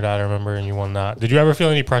Rally Trinidad, I remember, and you won that. Did you ever feel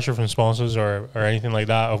any pressure from sponsors or anything like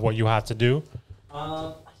that of what you had to do? I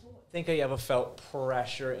don't think I ever felt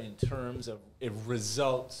pressure in terms of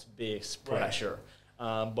results-based pressure.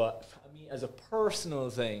 But I mean, as a personal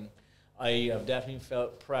thing, I have definitely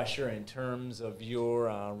felt pressure in terms of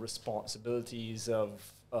your responsibilities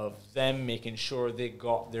of them making sure they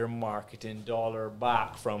got their marketing dollar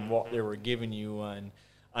back from what they were giving you, and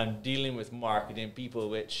dealing with marketing people,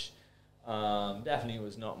 which definitely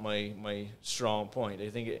was not my strong point. I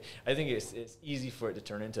think it's easy for it to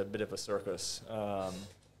turn into a bit of a circus,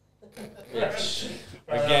 which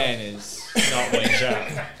again is not my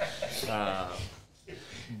jam.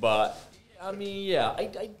 But I mean, yeah,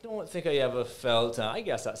 I don't think I ever felt. I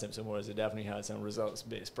guess that Simpson was it definitely had some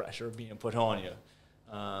results-based pressure being put on you.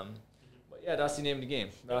 But yeah, that's the name of the game.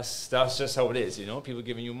 That's just how it is. You know, people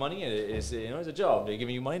giving you money, and it's a job. They're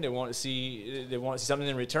giving you money. They want to see something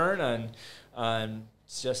in return, and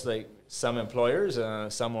it's just like some employers.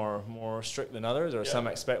 Some are more strict than others, or some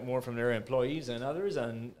expect more from their employees than others,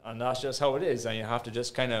 and that's just how it is. And you have to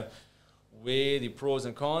just kind of weigh the pros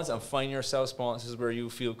and cons and find yourself sponsors where you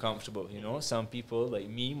feel comfortable. You know, some people like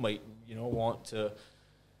me might want to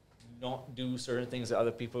not do certain things that other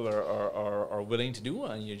people are willing to do,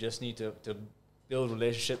 and you just need to build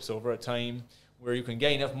relationships over a time where you can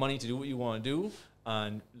get enough money to do what you want to do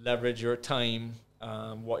and leverage your time,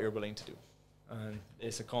 what you're willing to do. And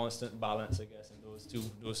it's a constant balance, I guess, in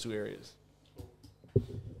those two areas.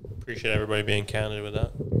 Appreciate everybody being candid with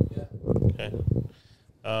that. Yeah. Okay.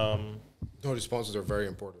 No, the sponsors are very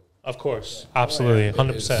important. Of course, absolutely,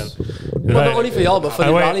 100%. Well, not only for y'all, but for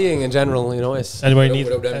the rallying in general, it's anybody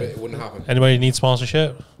without them, it wouldn't happen. Anybody need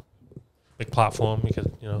sponsorship? Big platform, because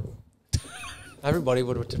everybody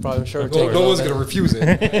would probably, I'm sure. No one's gonna refuse it.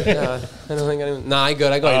 Yeah, I don't think anyone. Nah, I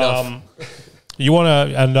got enough. You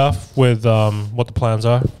want to end off with what the plans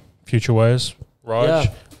are, future ways, Raj,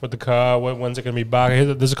 with the car. When's it gonna be back?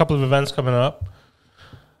 There's a couple of events coming up.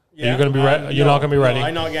 Yeah, you're gonna be ready. You're not gonna be ready. No,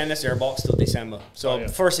 I'm not getting this airbox till December. So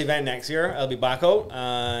first event next year, I'll be back out.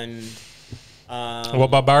 And what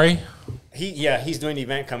about Barry? He's doing the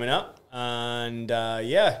event coming up, and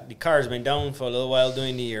the car's been down for a little while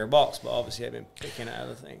doing the airbox, but obviously I've been picking at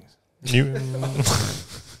other things.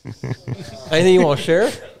 Anything you want to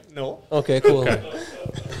share? No. Okay, cool. Okay.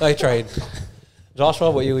 I tried.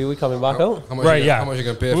 Joshua, what we coming back out? How much how much you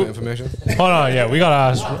gonna pay for information? Hold on, we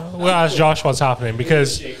gotta ask Josh what's happening,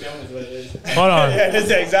 because hold on. Yeah, that's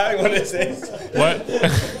exactly what it is. What?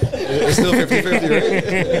 It's still 50-50,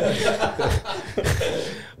 right?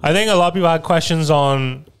 I think a lot of people had questions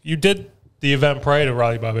on, you did the event prior to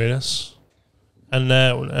Rally Barbados, and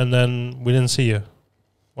then we didn't see you.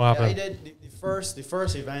 What happened? I did the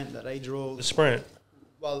first event that I drove. The sprint.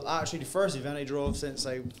 Well, actually, the first event I drove since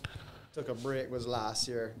I took a break was last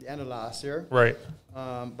year, the end of last year. Right.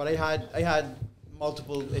 But I had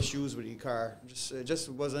multiple issues with the car. It just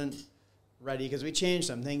wasn't ready, because we changed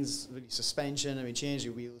some things with the suspension, and we changed the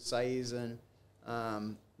wheel size and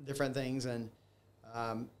different things, and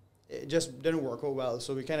it just didn't work out well.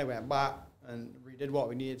 So we kind of went back and redid what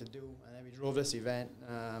we needed to do, and then we drove this event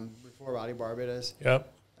before Rally Barbados.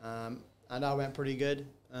 Yep. And that went pretty good.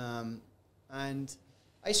 And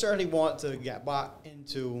I certainly want to get back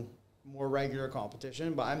into more regular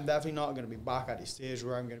competition, but I'm definitely not going to be back at the stage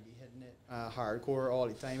where I'm going to be hitting it hardcore all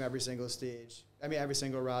the time, every single stage. I mean, every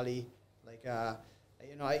single rally. Like, I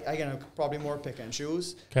can probably more pick and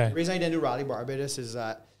choose. Okay. The reason I didn't do Rally Barbados is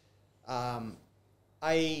that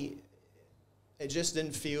it just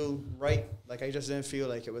didn't feel right. Like, I just didn't feel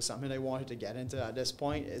like it was something I wanted to get into at this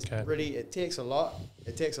point. It's really, it takes a lot.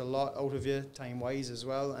 It takes a lot out of you time-wise as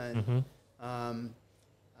well. And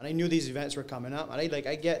and I knew these events were coming up, and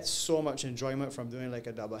I get so much enjoyment from doing like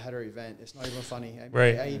a double header event. It's not even funny.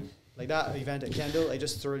 I like that event at Kendall. I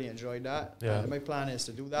just thoroughly enjoyed that. Yeah. My plan is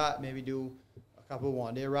to do that. Maybe do a couple of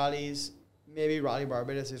one-day rallies. Maybe Rally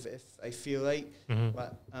Barbados if I feel like.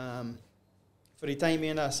 But for the time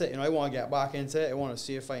being, that's it. I want to get back into it. I want to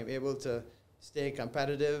see if I'm able to stay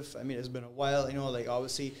competitive. I mean, it's been a while. Like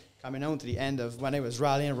obviously coming down to the end of when I was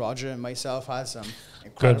rallying, Roger and myself had some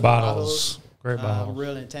incredible good battles. Great battles.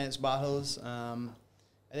 Real intense battles. I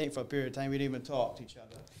think for a period of time we didn't even talk to each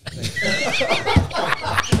other.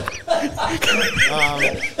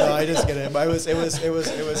 No, I just get it. But it was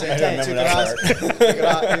intense. You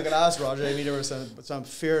could ask Roger. I mean, there were some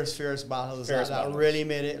fierce battles that really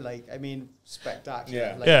made it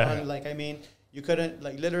spectacular. Yeah. You couldn't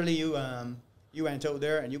literally you went out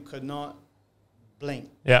there and you could not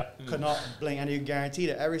blink. Yeah. Could not blink, and you guaranteed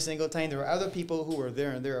it every single time. There were other people who were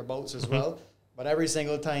there and thereabouts as well, but every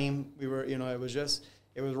single time we were, it was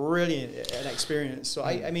really an experience. So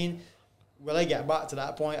I mean, will I get back to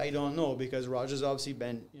that point? I don't know, because Roger's obviously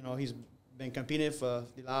been, he's been competing for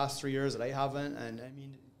the last 3 years that I haven't, and I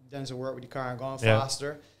mean, done some work with the car and gone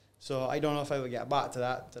faster. So I don't know if I would get back to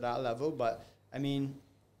that level, but I mean,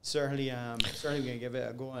 certainly we're gonna give it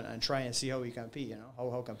a go and try and see how we compete. You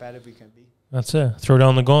know, how competitive we can be. That's it. Throw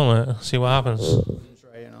down the gauntlet. See what happens. That's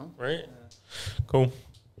right. You know. Right. Cool.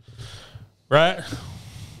 Right.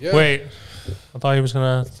 Yeah. Wait. I thought he was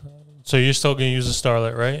gonna. So you're still gonna use the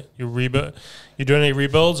Starlet, right? You rebuild. You doing any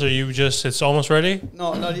rebuilds, or you just it's almost ready?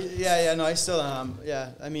 No, no, I still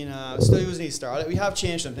I mean, still using the Starlet. We have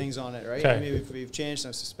changed some things on it, right? Okay. I mean, we've changed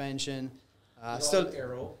some suspension. Still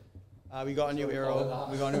Aero. we got a new aero.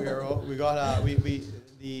 We got a new aero. We got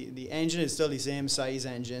the engine is still the same size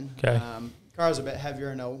engine. Okay. Car's a bit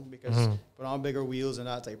heavier now because put on bigger wheels and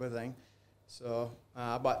that type of thing. So,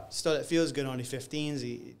 but still, it feels good on the 15s.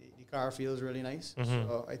 The car feels really nice.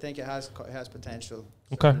 So I think it has potential.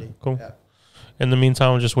 Okay, certainly. cool. Yeah. In the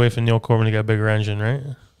meantime, we'll just wait for Neil Corbin to get a bigger engine, right?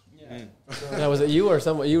 Yeah, was it you or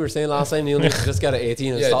someone you were saying last time? Neil needs to just get an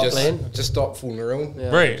 18 and stop playing. just stop fooling around. Yeah.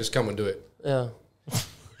 Right. Just come and do it. Yeah.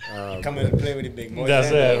 Come in and play with the big boys.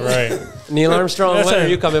 That's it, right? Neil Armstrong, That's when are it.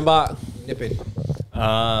 you coming back? Nipping.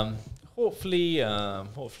 Hopefully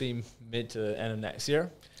mid to end of next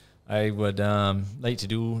year. I would like to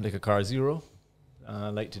do like a car zero.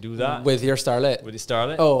 Like to do that With your Starlet? with the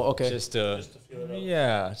Starlet. Oh, okay. Just to feel it out.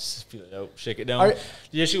 Yeah, just feel it out, shake it down. Are-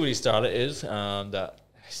 The issue with the Starlet is that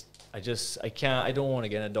I don't want to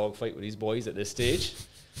get in a dogfight with these boys at this stage.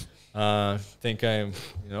 Think I'm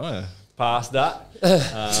past that.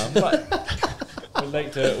 But would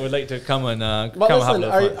like to come and But come listen, have a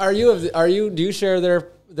little fun. do you share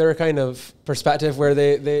their kind of perspective where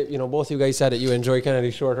they both you guys said that you enjoy kind of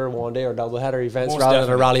these shorter one day or double header events Most rather than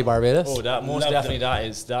a definitely. Rally Barbados? Oh, that most Love definitely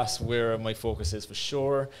them. that's where my focus is for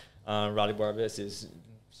sure. Rally Barbados is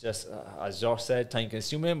just as Josh said, time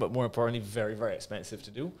consuming, but more importantly, very very expensive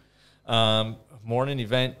to do. Morning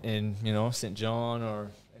event in St. John or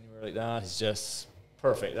anywhere like that is just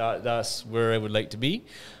perfect. That's where I would like to be.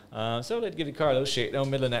 So I'd like to give the car a little shakedown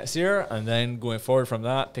middle of next year, and then going forward from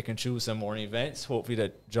that, pick and choose some morning events. Hopefully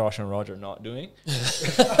that Josh and Roger are not doing.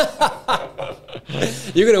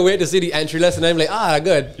 You're gonna wait to see the entry list and I'm like,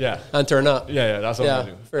 good. Yeah. And turn up. Yeah, that's what Yeah, I'm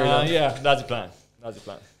gonna do. fair enough. Yeah, that's the plan. That's the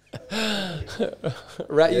plan.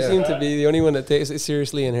 Rhett, you seem to be the only one that takes it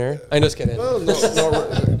seriously in here. I'm just kidding. Well,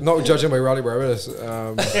 not judging by Rally Barbados.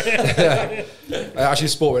 I actually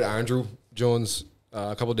spoke with Andrew Jones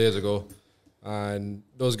a couple of days ago, and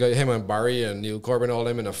those guys, him and Barry and Neil Corbin, all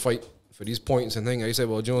them in a fight for these points and thing. I said,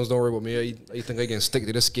 "Well, Jones, don't worry about me. I think I can stick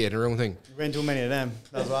to this skating around thing." You win too many of them.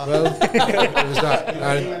 That's why. Well, it was that.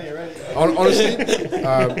 And honestly,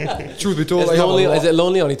 truth be told, Is it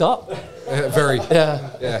lonely on the top? very.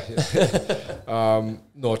 Yeah.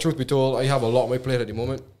 No, truth be told, I have a lot on my plate at the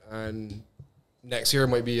moment, and next year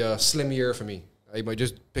might be a slim year for me. I might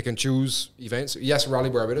just pick and choose events. Yes, Rally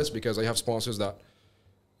Barbados, because I have sponsors that,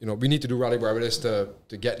 we need to do Rally Barbados to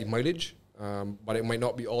get the mileage, but it might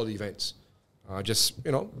not be all the events.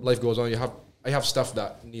 Life goes on. I have stuff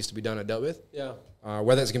that needs to be done and dealt with. Yeah.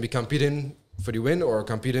 Whether it's going to be competing for the win or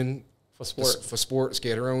competing For sport. for sport,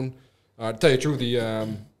 skate around. To tell you the truth,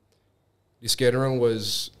 the skate around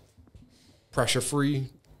was pressure free,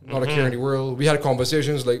 not a care in the world. We had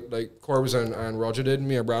conversations like Corbs and Roger did,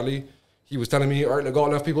 me and Bradley. He was telling me, all right, I got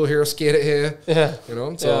enough people here, skate it here. Yeah.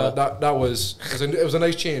 So that was it was a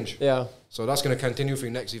nice change. Yeah. So that's going to continue for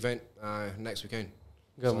the next event next weekend.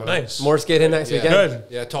 Good man. Nice. More skating next weekend. Good.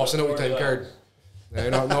 Yeah, tossing out your time card.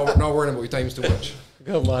 Not worrying about your times too much.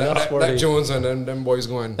 Good man. That's Let sporty. Jones and them boys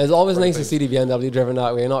going. It's always Right nice to thing. see the BMW driven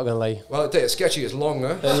that way, not gonna lie. Well, I tell you, it's sketchy. It's long,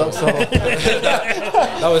 huh? It looks so.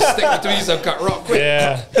 That was stick between some cut rock quick.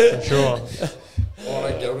 Yeah, for sure. All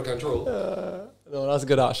right, get out of control. No, that's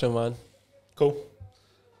good action, man. Cool.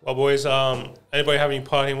 Well, boys, anybody have any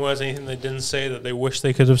parting words, anything they didn't say that they wish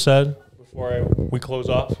they could have said before we close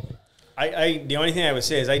off? The only thing I would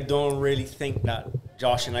say is I don't really think that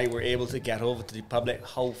Josh and I were able to get over to the public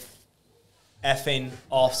how effing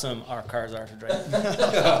awesome our cars are to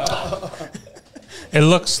drive. It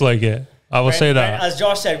looks like it. I will say that. As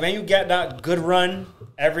Josh said, when you get that good run,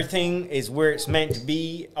 everything is where it's meant to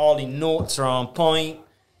be. All the notes are on point,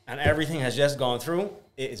 and everything has just gone through.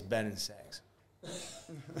 It is better than sex.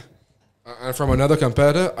 And from another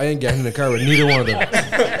competitor, I ain't getting in the car with neither one of them.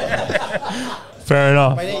 Fair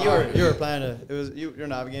enough. I think you were planning you're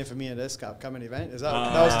navigating for me in this upcoming event. Is that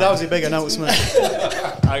was a big announcement.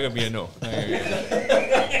 I gotta be a no.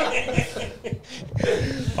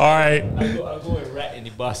 All right. I'll go with Rhett in the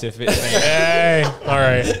bus if it's. Hey. All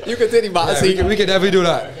right. You can take the box. we can definitely do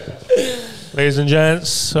that. Ladies and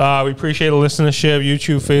gents, we appreciate the listenership,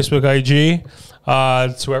 YouTube, Facebook, IG.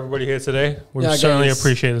 To everybody here today, we certainly guys,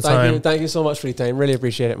 appreciate the time. Thank you so much for your time. Really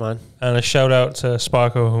appreciate it, man. And a shout out to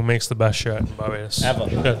Sparko, who makes the best shirt in Barbados. Ever.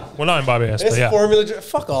 Good. Well, not in Barbados, but This yeah. formula,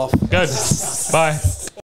 fuck off. Good. Bye.